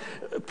battling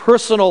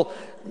personal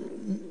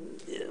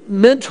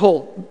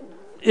mental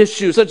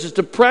issues such as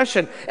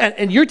depression.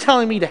 And you're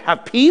telling me to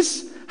have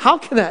peace? How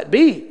can that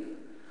be?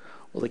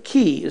 Well, the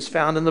key is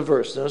found in the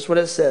verse. Notice what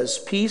it says.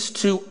 Peace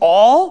to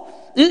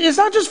all. It's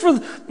not just for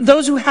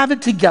those who have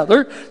it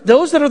together,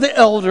 those that are the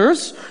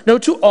elders. No,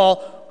 to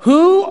all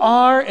who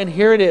are, and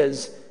here it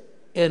is,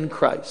 in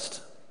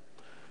Christ.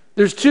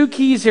 There's 2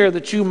 keys here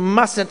that you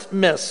mustn't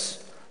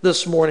miss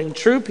this morning.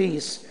 True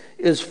peace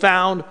is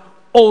found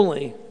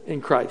only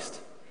in Christ.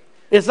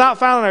 It's not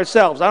found in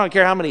ourselves. I don't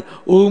care how many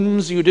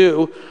ooms you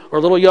do or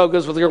little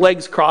yogas with your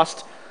legs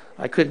crossed.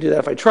 I couldn't do that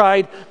if I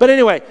tried. But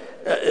anyway,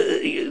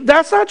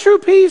 that's not true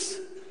peace.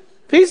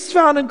 Peace is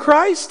found in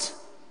Christ,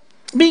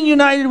 being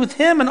united with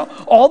him and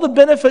all the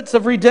benefits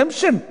of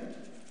redemption.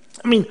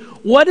 I mean,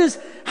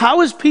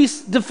 how is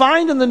peace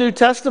defined in the New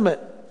Testament?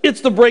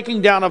 It's the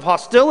breaking down of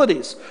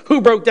hostilities.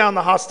 Who broke down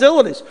the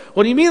hostilities?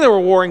 What do you mean there were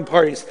warring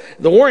parties?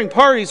 The warring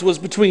parties was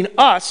between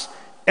us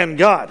and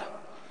God.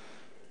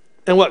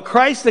 And what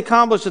Christ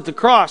accomplished at the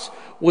cross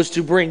was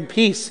to bring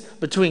peace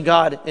between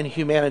God and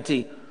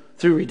humanity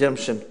through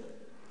redemption.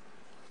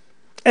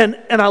 And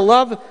I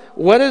love,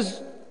 what is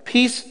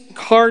peace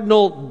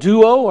cardinal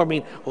duo? I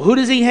mean, who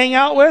does he hang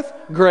out with?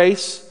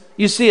 Grace.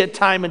 You see it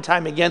time and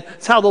time again.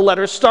 That's how the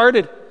letter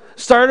started.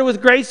 Started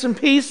with grace and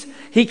peace.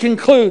 He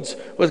concludes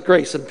with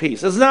grace and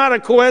peace. It's not a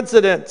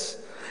coincidence.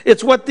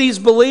 It's what these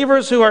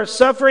believers who are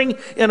suffering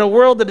in a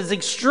world that is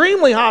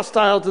extremely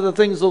hostile to the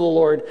things of the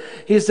Lord,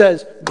 he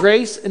says,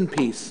 grace and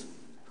peace.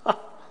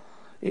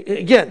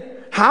 Again,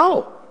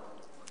 how?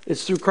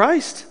 It's through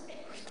Christ.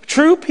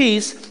 True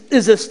peace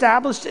is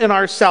established in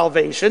our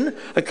salvation,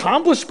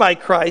 accomplished by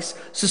Christ,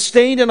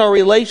 sustained in our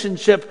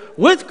relationship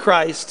with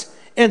Christ,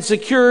 and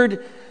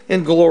secured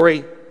in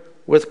glory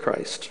with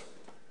Christ.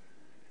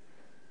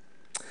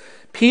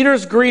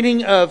 Peter's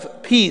greeting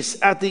of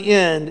peace at the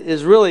end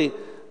is really,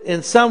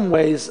 in some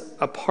ways,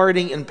 a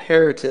parting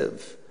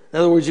imperative. In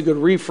other words, you could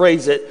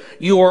rephrase it.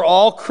 You are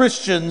all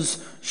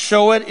Christians.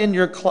 Show it in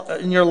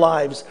your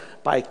lives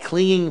by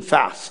clinging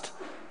fast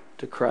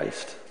to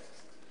Christ.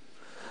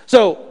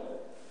 So,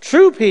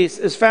 true peace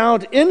is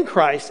found in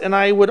Christ, and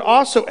I would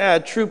also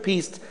add true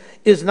peace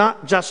is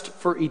not just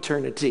for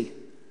eternity.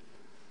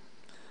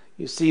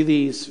 You see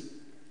these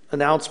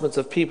announcements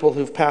of people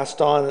who've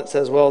passed on, and it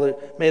says, well,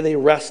 may they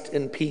rest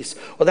in peace.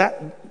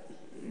 Well,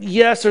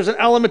 yes, there's an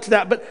element to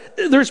that, but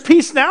there's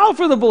peace now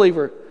for the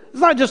believer.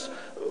 It's not just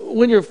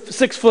when you're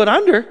 6 foot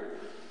under.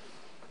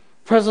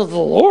 Presence of the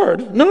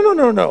Lord.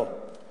 No.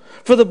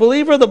 For the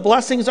believer, the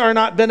blessings are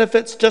not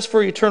benefits just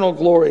for eternal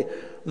glory.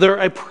 They're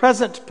a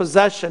present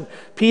possession.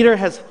 Peter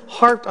has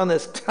harped on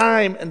this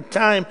time and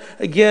time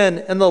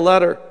again in the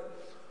letter.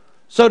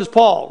 So does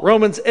Paul.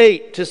 Romans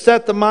 8, to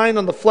set the mind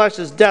on the flesh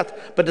is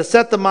death, but to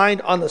set the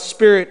mind on the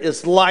Spirit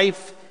is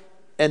life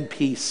and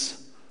peace.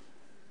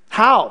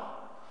 How?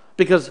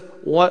 Because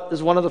what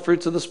is one of the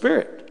fruits of the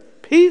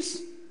Spirit?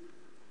 Peace.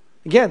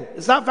 Again,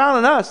 it's not found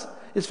in us.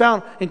 It's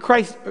found in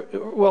Christ,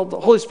 the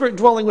Holy Spirit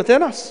dwelling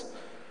within us.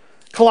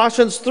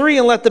 Colossians 3,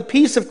 and let the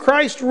peace of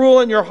Christ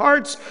rule in your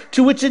hearts,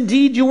 to which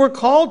indeed you were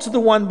called to the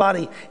one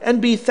body,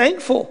 and be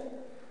thankful.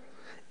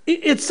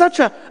 It's such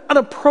an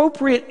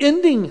appropriate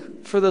ending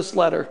for this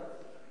letter.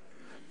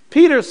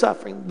 Peter's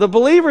suffering. The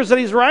believers that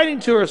he's writing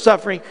to are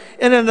suffering.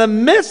 And in the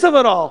midst of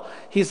it all,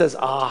 he says,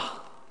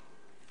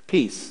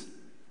 peace,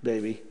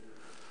 baby,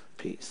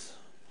 peace.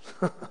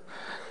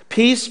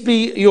 Peace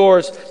be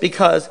yours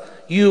because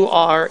you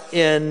are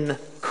in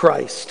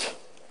Christ.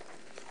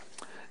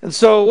 And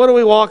so what do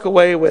we walk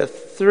away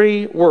with?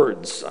 3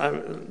 words.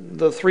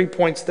 The 3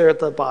 points there at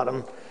the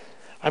bottom.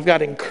 I've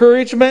got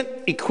encouragement,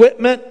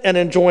 equipment, and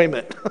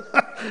enjoyment.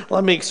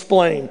 Let me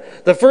explain.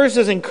 The first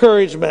is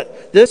encouragement.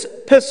 This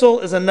epistle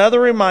is another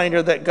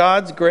reminder that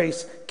God's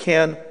grace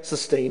can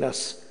sustain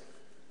us.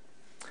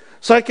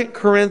 2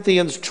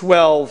 Corinthians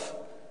 12,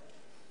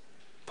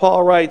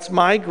 Paul writes,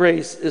 my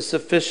grace is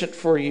sufficient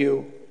for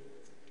you.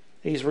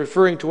 He's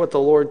referring to what the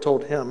Lord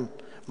told him.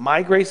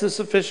 My grace is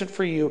sufficient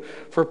for you,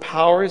 for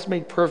power is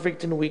made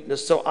perfect in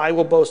weakness. So I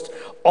will boast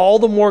all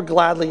the more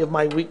gladly of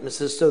my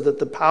weaknesses, so that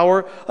the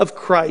power of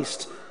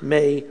Christ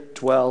may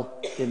dwell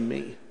in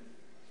me.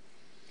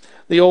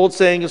 The old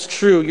saying is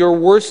true. Your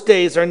worst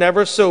days are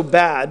never so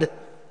bad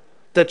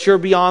that you're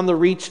beyond the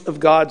reach of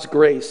God's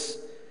grace.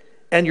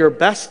 And your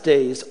best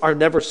days are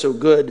never so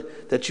good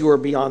that you are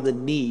beyond the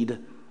need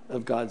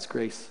of God's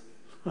grace.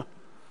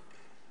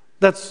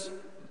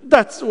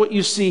 That's what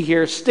you see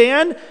here.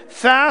 Stand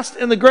fast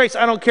in the grace.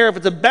 I don't care if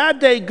it's a bad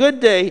day,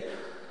 good day.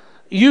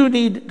 You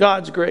need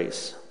God's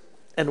grace.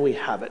 And we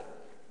have it,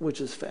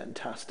 which is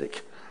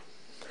fantastic.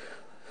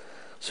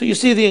 So you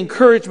see the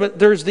encouragement,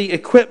 there's the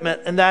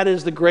equipment, and that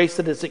is the grace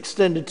that is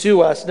extended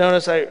to us.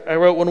 Notice I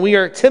wrote, when we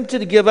are tempted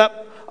to give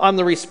up on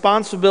the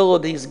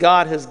responsibilities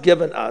God has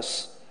given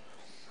us,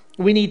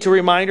 we need to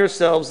remind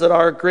ourselves that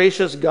our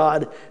gracious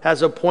God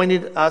has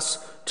appointed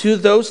us to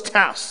those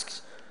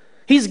tasks.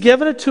 He's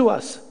given it to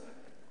us.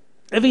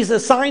 If he's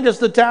assigned us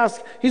the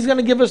task, he's going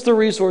to give us the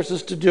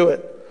resources to do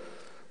it.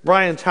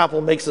 Brian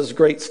Tappel makes this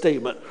great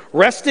statement.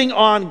 Resting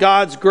on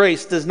God's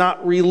grace does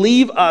not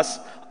relieve us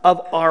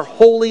of our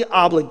holy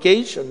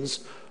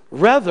obligations.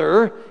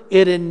 Rather,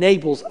 it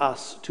enables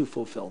us to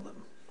fulfill them.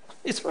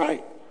 It's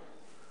right.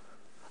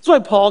 That's why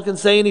Paul can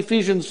say in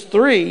Ephesians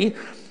 3,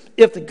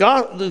 if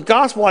the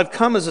gospel I've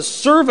come as a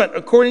servant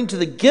according to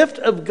the gift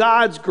of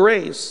God's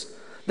grace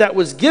that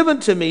was given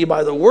to me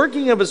by the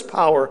working of his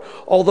power,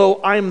 although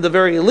I am the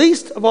very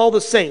least of all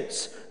the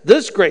saints,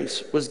 this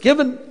grace was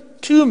given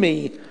to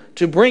me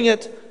to bring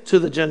it to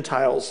the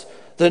Gentiles,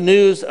 the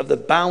news of the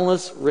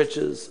boundless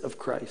riches of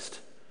Christ.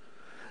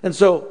 And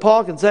so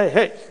Paul can say,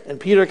 hey, and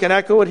Peter can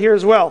echo it here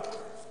as well,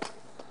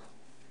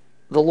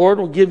 the Lord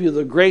will give you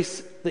the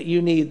grace that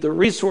you need, the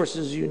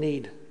resources you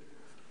need.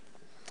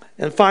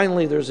 And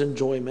finally, there's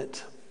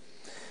enjoyment.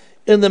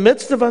 In the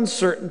midst of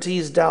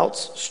uncertainties,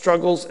 doubts,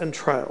 struggles, and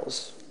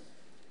trials,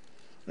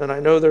 and I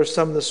know there's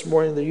some this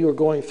morning that you are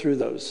going through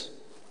those.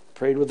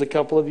 Prayed with a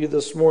couple of you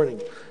this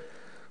morning.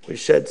 We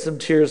shed some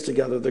tears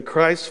together. The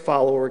Christ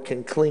follower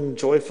can cling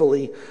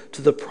joyfully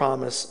to the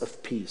promise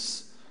of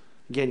peace.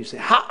 Again, you say,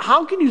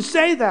 how can you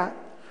say that?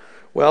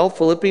 Well,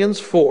 Philippians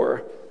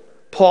 4,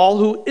 Paul,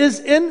 who is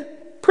in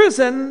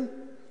prison,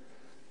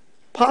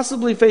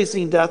 possibly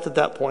facing death at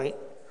that point,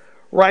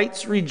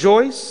 writes,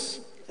 rejoice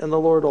in the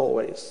Lord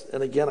always.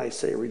 And again, I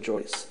say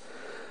rejoice.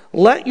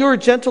 Let your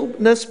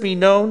gentleness be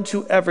known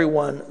to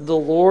everyone. The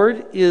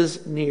Lord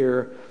is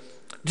near.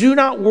 Do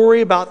not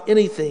worry about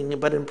anything,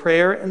 but in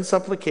prayer and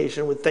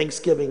supplication with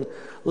thanksgiving,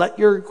 let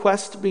your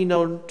requests be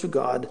known to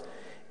God,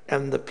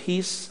 and the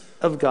peace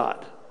of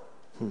God,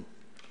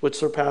 which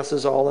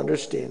surpasses all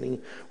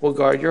understanding, will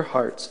guard your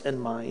hearts and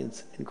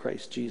minds in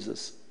Christ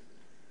Jesus.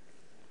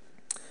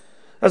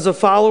 As a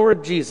follower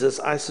of Jesus,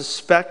 I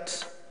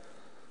suspect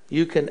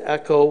you can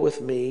echo with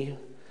me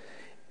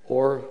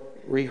or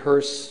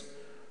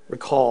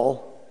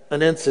recall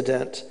an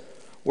incident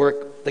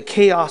where the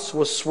chaos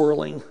was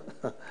swirling.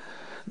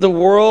 The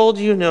world,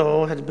 you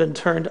know, had been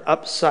turned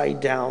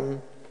upside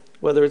down,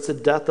 whether it's the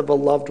death of a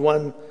loved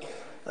one,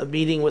 a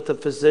meeting with a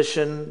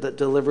physician that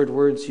delivered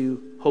words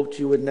you hoped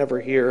you would never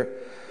hear,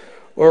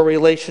 or a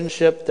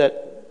relationship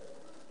that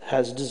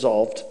has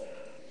dissolved.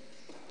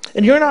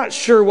 And you're not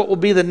sure what will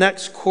be the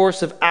next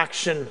course of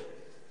action.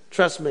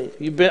 Trust me,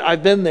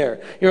 I've been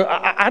there.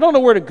 I don't know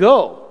where to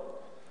go.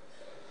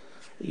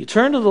 You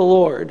turn to the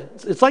Lord.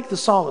 It's like the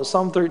psalmist,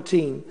 Psalm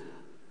 13.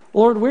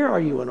 Lord, where are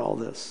you in all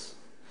this?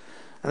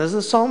 And as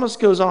the psalmist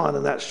goes on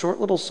in that short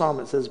little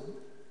psalm, it says,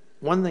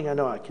 one thing I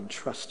know, I can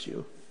trust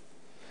you.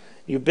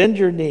 You bend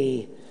your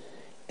knee,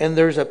 and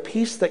there's a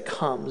peace that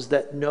comes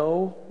that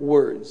no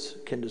words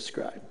can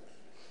describe.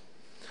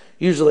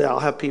 Usually I'll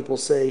have people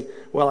say,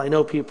 well, I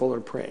know people are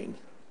praying.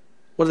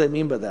 What do they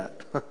mean by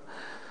that?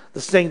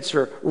 The saints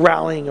are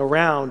rallying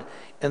around,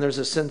 and there's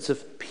a sense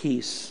of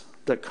peace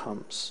that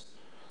comes.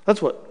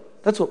 That's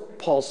what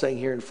Paul's saying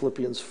here in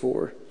Philippians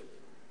 4.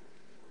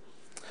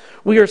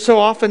 We are so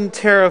often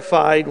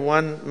terrified,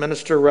 one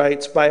minister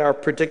writes, by our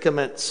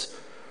predicaments,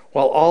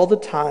 while all the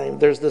time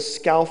there's the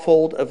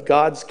scaffold of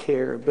God's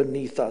care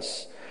beneath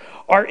us.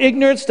 Our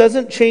ignorance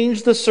doesn't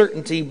change the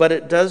certainty, but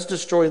it does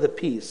destroy the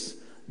peace,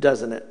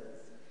 doesn't it?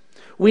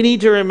 We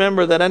need to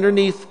remember that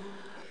underneath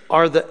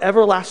are the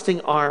everlasting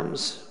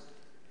arms.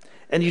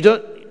 And you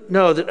don't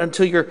know that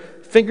until your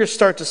fingers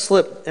start to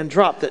slip and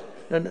drop that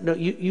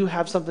you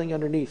have something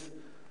underneath.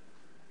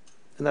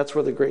 And that's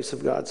where the grace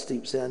of God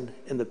steeps in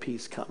and the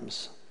peace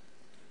comes.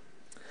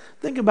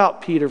 Think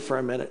about Peter for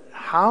a minute.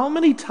 How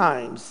many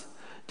times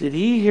did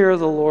he hear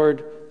the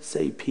Lord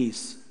say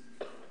peace?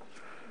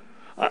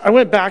 I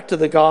went back to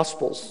the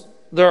Gospels.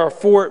 There are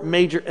 4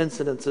 major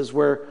incidences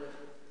where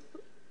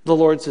the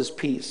Lord says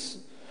peace.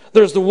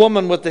 There's the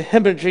woman with the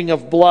hemorrhaging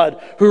of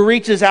blood who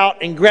reaches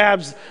out and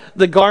grabs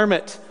the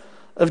garment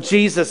of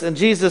Jesus. And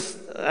Jesus,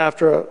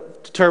 after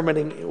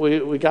determining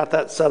we got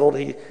that settled,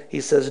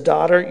 he says,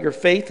 daughter, your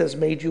faith has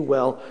made you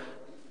well.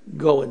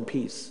 Go in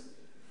peace.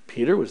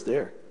 Peter was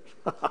there.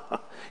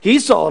 He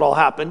saw it all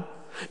happen.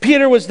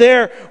 Peter was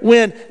there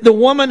when the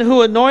woman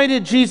who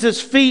anointed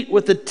Jesus' feet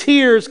with the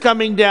tears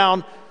coming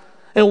down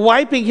and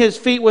wiping his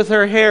feet with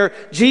her hair,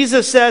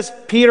 Jesus says,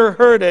 Peter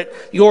heard it,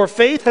 your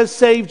faith has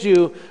saved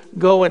you,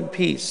 go in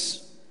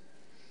peace.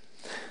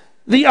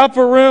 The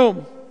upper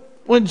room,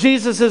 when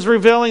Jesus is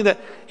revealing that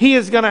he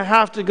is going to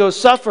have to go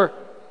suffer.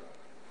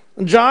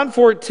 In John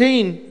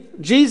 14,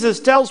 Jesus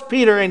tells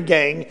Peter and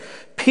gang,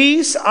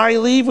 peace I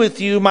leave with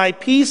you, my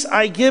peace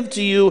I give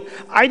to you.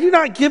 I do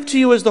not give to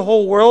you as the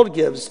whole world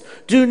gives.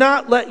 Do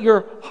not let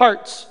your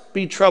hearts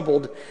be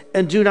troubled,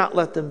 and do not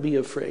let them be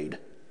afraid.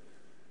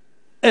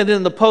 And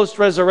in the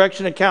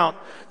post-resurrection account,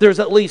 there's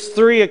at least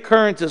 3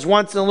 occurrences,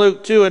 once in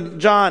Luke, 2 in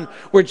John,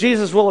 where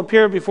Jesus will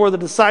appear before the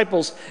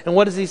disciples. And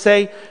what does he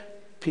say?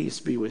 Peace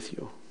be with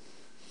you.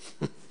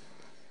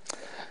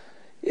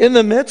 In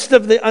the midst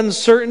of the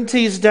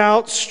uncertainties,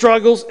 doubts,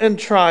 struggles, and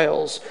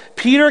trials,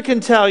 Peter can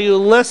tell you,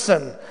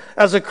 listen,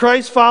 as a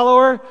Christ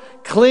follower,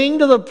 cling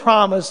to the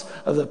promise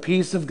of the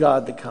peace of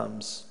God that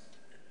comes.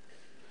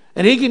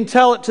 And he can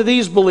tell it to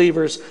these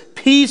believers,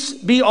 peace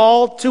be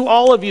all to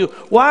all of you.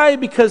 Why?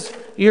 Because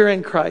you're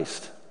in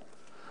Christ.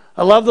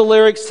 I love the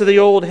lyrics to the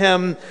old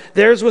hymn,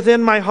 there's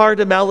within my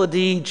heart a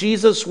melody,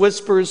 Jesus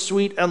whispers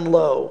sweet and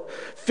low,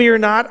 fear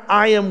not,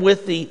 I am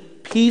with thee,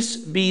 peace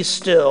be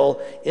still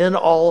in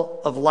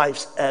all of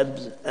life's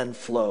ebbs and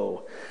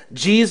flow.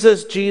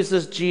 Jesus,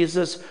 Jesus,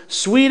 Jesus,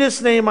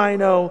 sweetest name I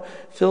know,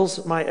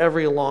 fills my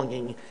every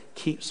longing,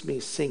 keeps me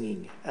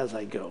singing as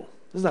I go.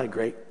 Isn't that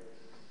great?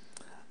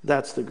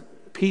 That's the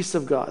peace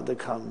of God that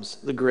comes,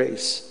 the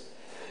grace.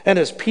 And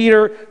as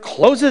Peter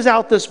closes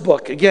out this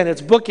book, again,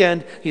 it's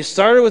bookend. He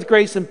started with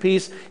grace and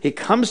peace. He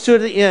comes to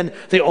the end.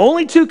 The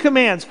only two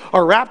commands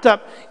are wrapped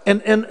up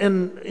in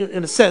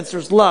a sense,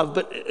 there's love,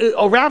 but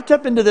are wrapped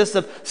up into this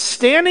of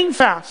standing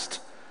fast.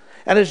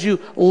 And as you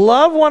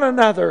love one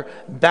another,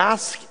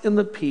 bask in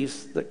the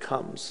peace that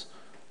comes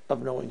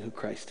of knowing who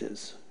Christ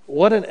is.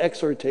 What an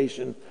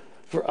exhortation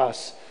for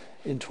us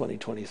in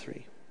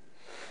 2023.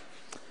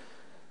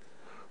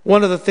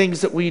 One of the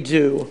things that we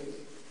do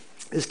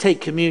is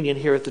take communion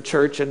here at the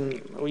church,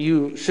 and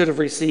you should have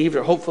received,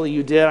 or hopefully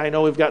you did. I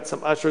know we've got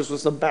some ushers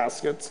with some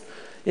baskets.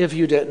 If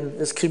you didn't,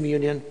 it's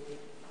communion.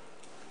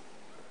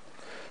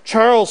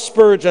 Charles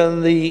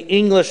Spurgeon, the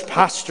English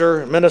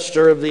pastor,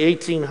 minister of the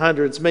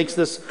 1800s, makes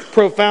this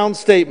profound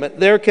statement: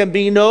 there can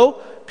be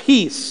no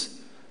peace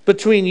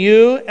between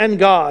you and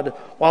God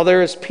while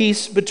there is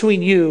peace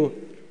between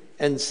you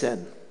and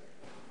sin.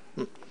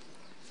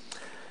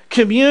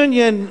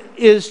 Communion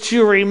is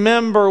to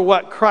remember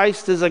what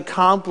Christ has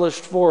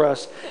accomplished for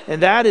us,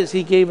 and that is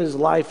he gave his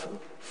life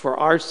for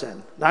our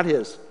sin, not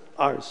his,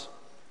 ours.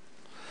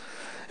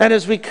 And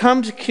as we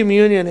come to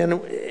communion,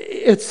 and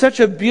it's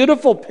such a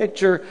beautiful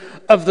picture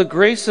of the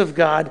grace of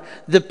God,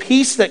 the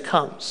peace that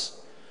comes.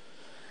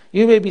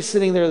 You may be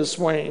sitting there this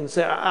morning and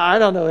say, I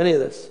don't know any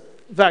of this.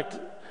 In fact,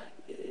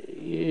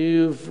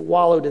 you've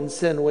wallowed in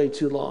sin way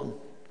too long.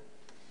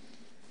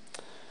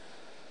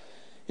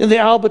 And the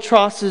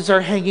albatrosses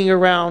are hanging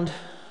around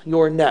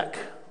your neck.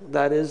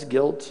 That is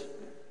guilt.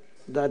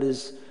 That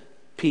is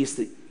peace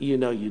that you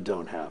know you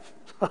don't have.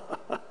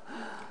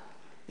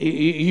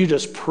 You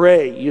just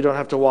pray you don't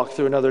have to walk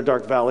through another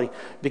dark valley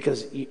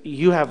because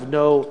you have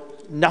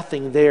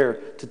nothing there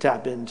to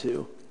tap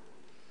into.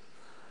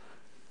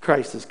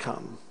 Christ has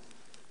come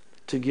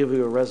to give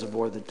you a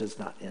reservoir that does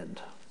not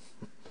end.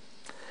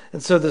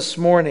 And so this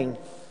morning,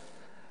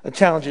 I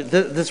challenge you,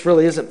 this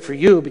really isn't for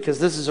you because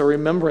this is a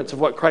remembrance of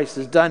what Christ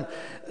has done.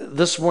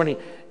 This morning,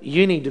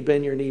 you need to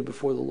bend your knee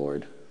before the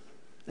Lord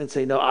and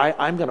say, no,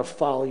 I'm going to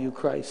follow you,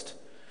 Christ.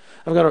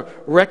 I'm going to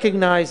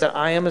recognize that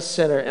I am a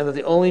sinner and that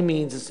the only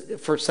means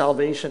for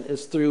salvation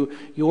is through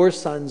your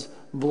Son's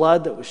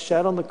blood that was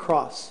shed on the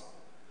cross.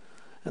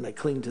 And I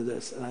cling to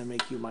this and I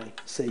make you my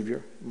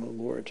Savior, my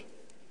Lord.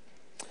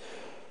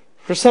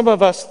 For some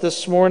of us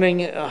this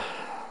morning,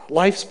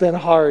 life's been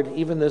hard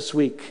even this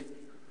week.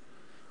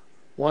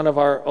 One of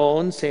our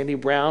own, Sandy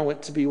Brown,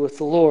 went to be with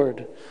the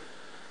Lord.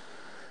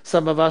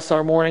 Some of us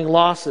are mourning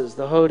losses.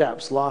 The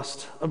Hoffeditz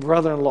lost a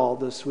brother-in-law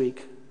this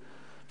week.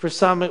 For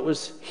some, it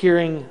was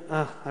hearing,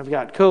 I've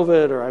got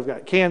COVID or I've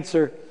got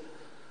cancer.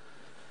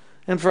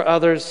 And for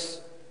others,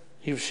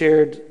 you've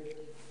shared,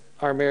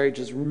 our marriage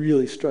is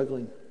really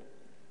struggling.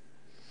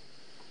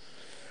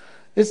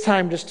 It's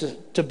time just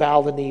to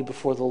bow the knee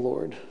before the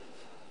Lord.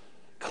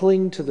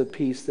 Cling to the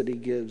peace that he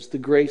gives, the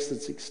grace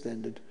that's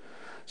extended.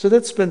 So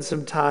let's spend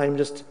some time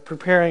just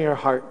preparing our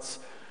hearts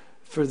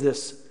for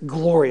this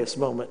glorious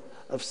moment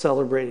of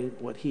celebrating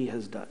what he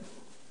has done.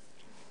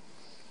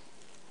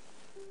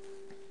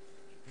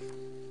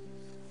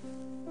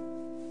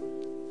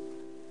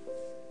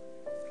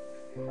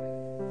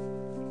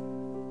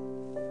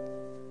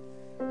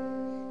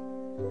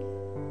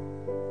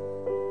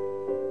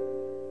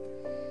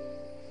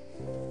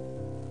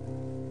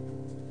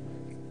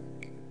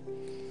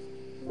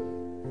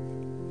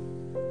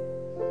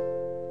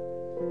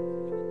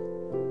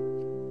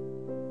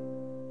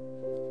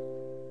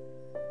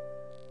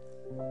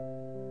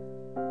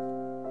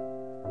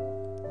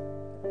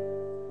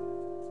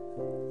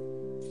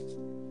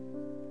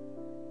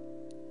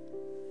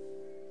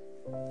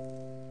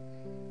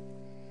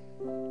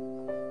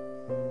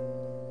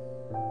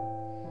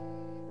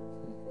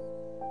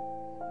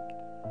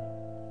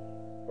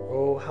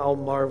 How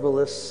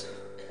marvelous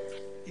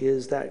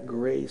is that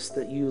grace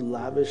that you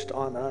lavished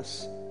on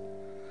us.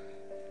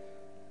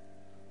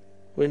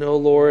 We know,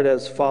 Lord,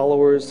 as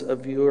followers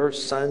of your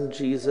Son,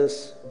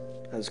 Jesus,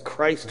 as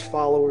Christ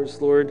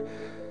followers, Lord,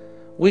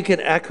 we can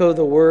echo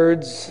the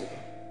words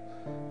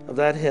of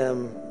that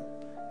hymn,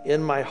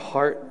 "In my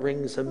heart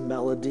rings a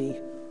melody."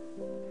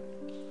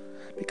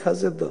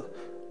 Because of the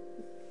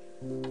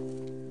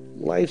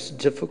life's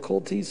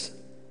difficulties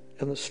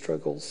and the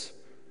struggles,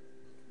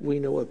 we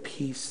know a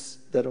peace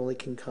that only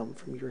can come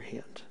from your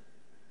hand.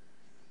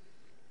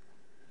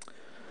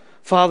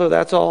 Father,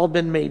 that's all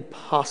been made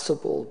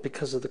possible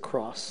because of the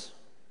cross,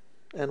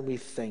 and we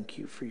thank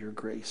you for your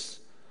grace.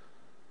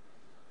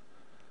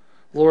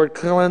 Lord,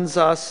 cleanse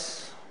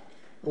us.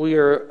 We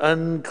are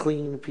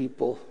unclean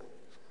people.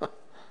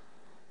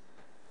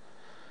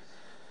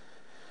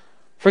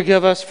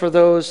 Forgive us for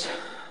those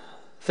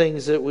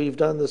things that we've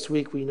done this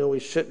week we know we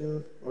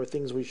shouldn't, or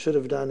things we should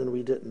have done and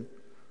we didn't.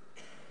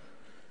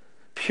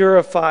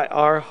 Purify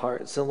our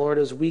hearts. And Lord,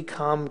 as we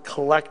come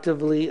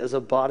collectively as a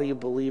body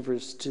of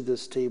believers to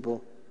this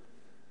table,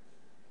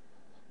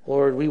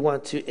 Lord, we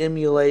want to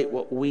emulate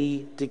what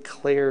we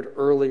declared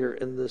earlier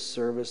in this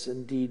service.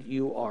 Indeed,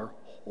 you are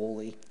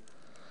holy.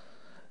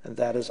 And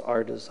that is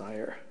our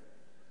desire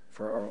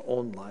for our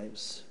own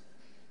lives.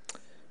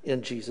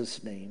 In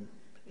Jesus' name,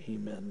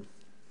 amen.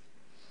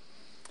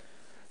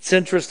 It's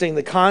interesting,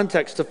 the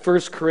context of 1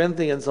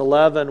 Corinthians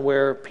 11,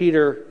 where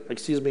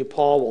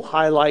Paul will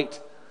highlight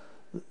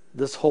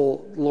this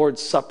whole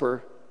Lord's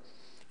Supper.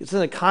 It's in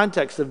the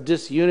context of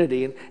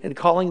disunity and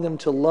calling them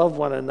to love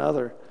one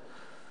another.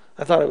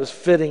 I thought it was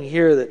fitting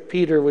here that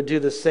Peter would do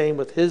the same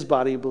with his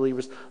body of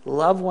believers.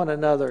 Love one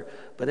another,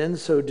 but in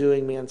so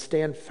doing, man,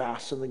 stand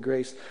fast in the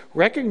grace.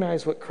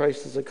 Recognize what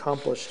Christ has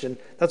accomplished. And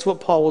that's what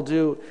Paul will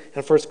do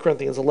in 1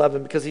 Corinthians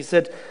 11, because he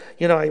said,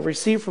 I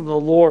received from the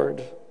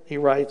Lord, he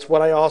writes,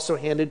 what I also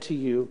handed to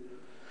you,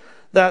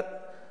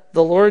 that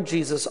the Lord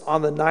Jesus,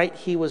 on the night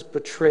he was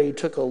betrayed,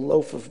 took a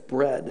loaf of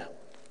bread.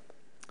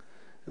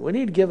 And when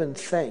he'd given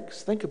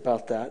thanks, think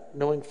about that,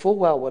 knowing full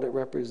well what it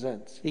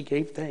represents. He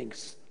gave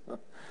thanks.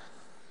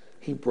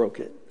 He broke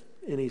it.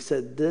 And he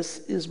said, this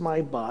is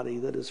my body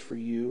that is for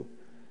you.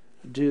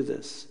 Do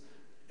this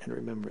in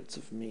remembrance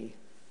of me.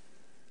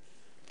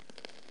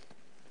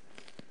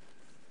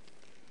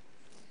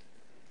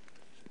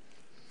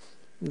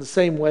 In the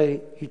same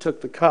way, he took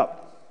the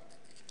cup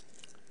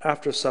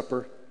after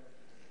supper.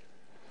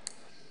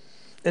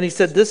 And he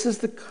said, this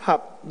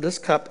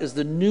cup is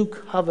the new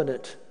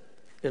covenant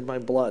in my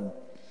blood.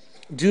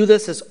 Do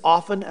this as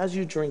often as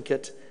you drink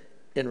it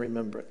in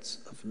remembrance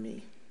of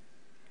me.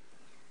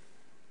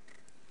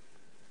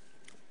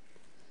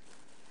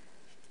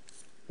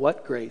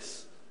 What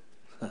grace,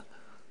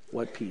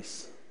 what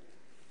peace.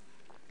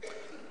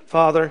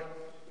 Father,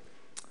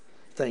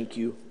 thank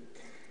you.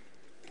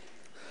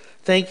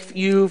 Thank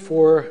you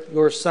for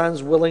your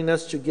Son's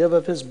willingness to give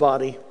of his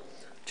body,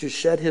 to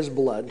shed his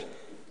blood,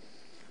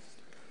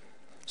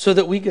 so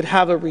that we could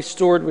have a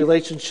restored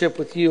relationship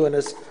with you. And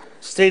as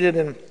stated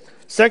in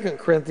 2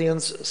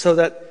 Corinthians, so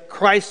that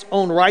Christ's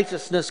own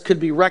righteousness could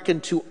be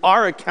reckoned to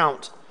our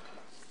account.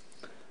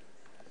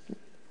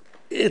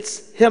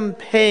 It's him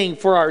paying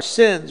for our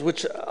sins,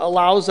 which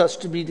allows us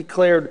to be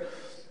declared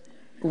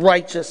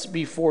righteous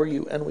before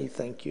you, and we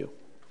thank you.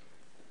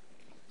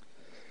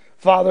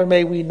 Father,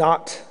 may we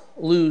not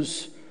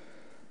lose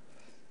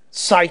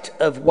sight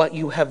of what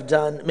you have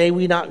done. May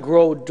we not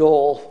grow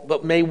dull,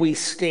 but may we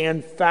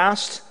stand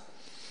fast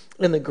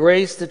in the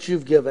grace that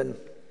you've given,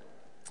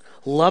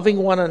 loving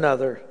one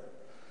another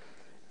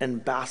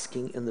and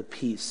basking in the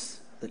peace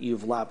that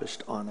you've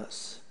lavished on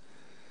us.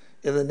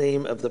 In the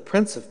name of the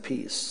Prince of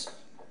Peace,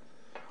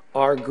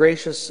 our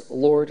gracious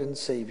Lord and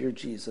Savior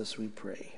Jesus, we pray.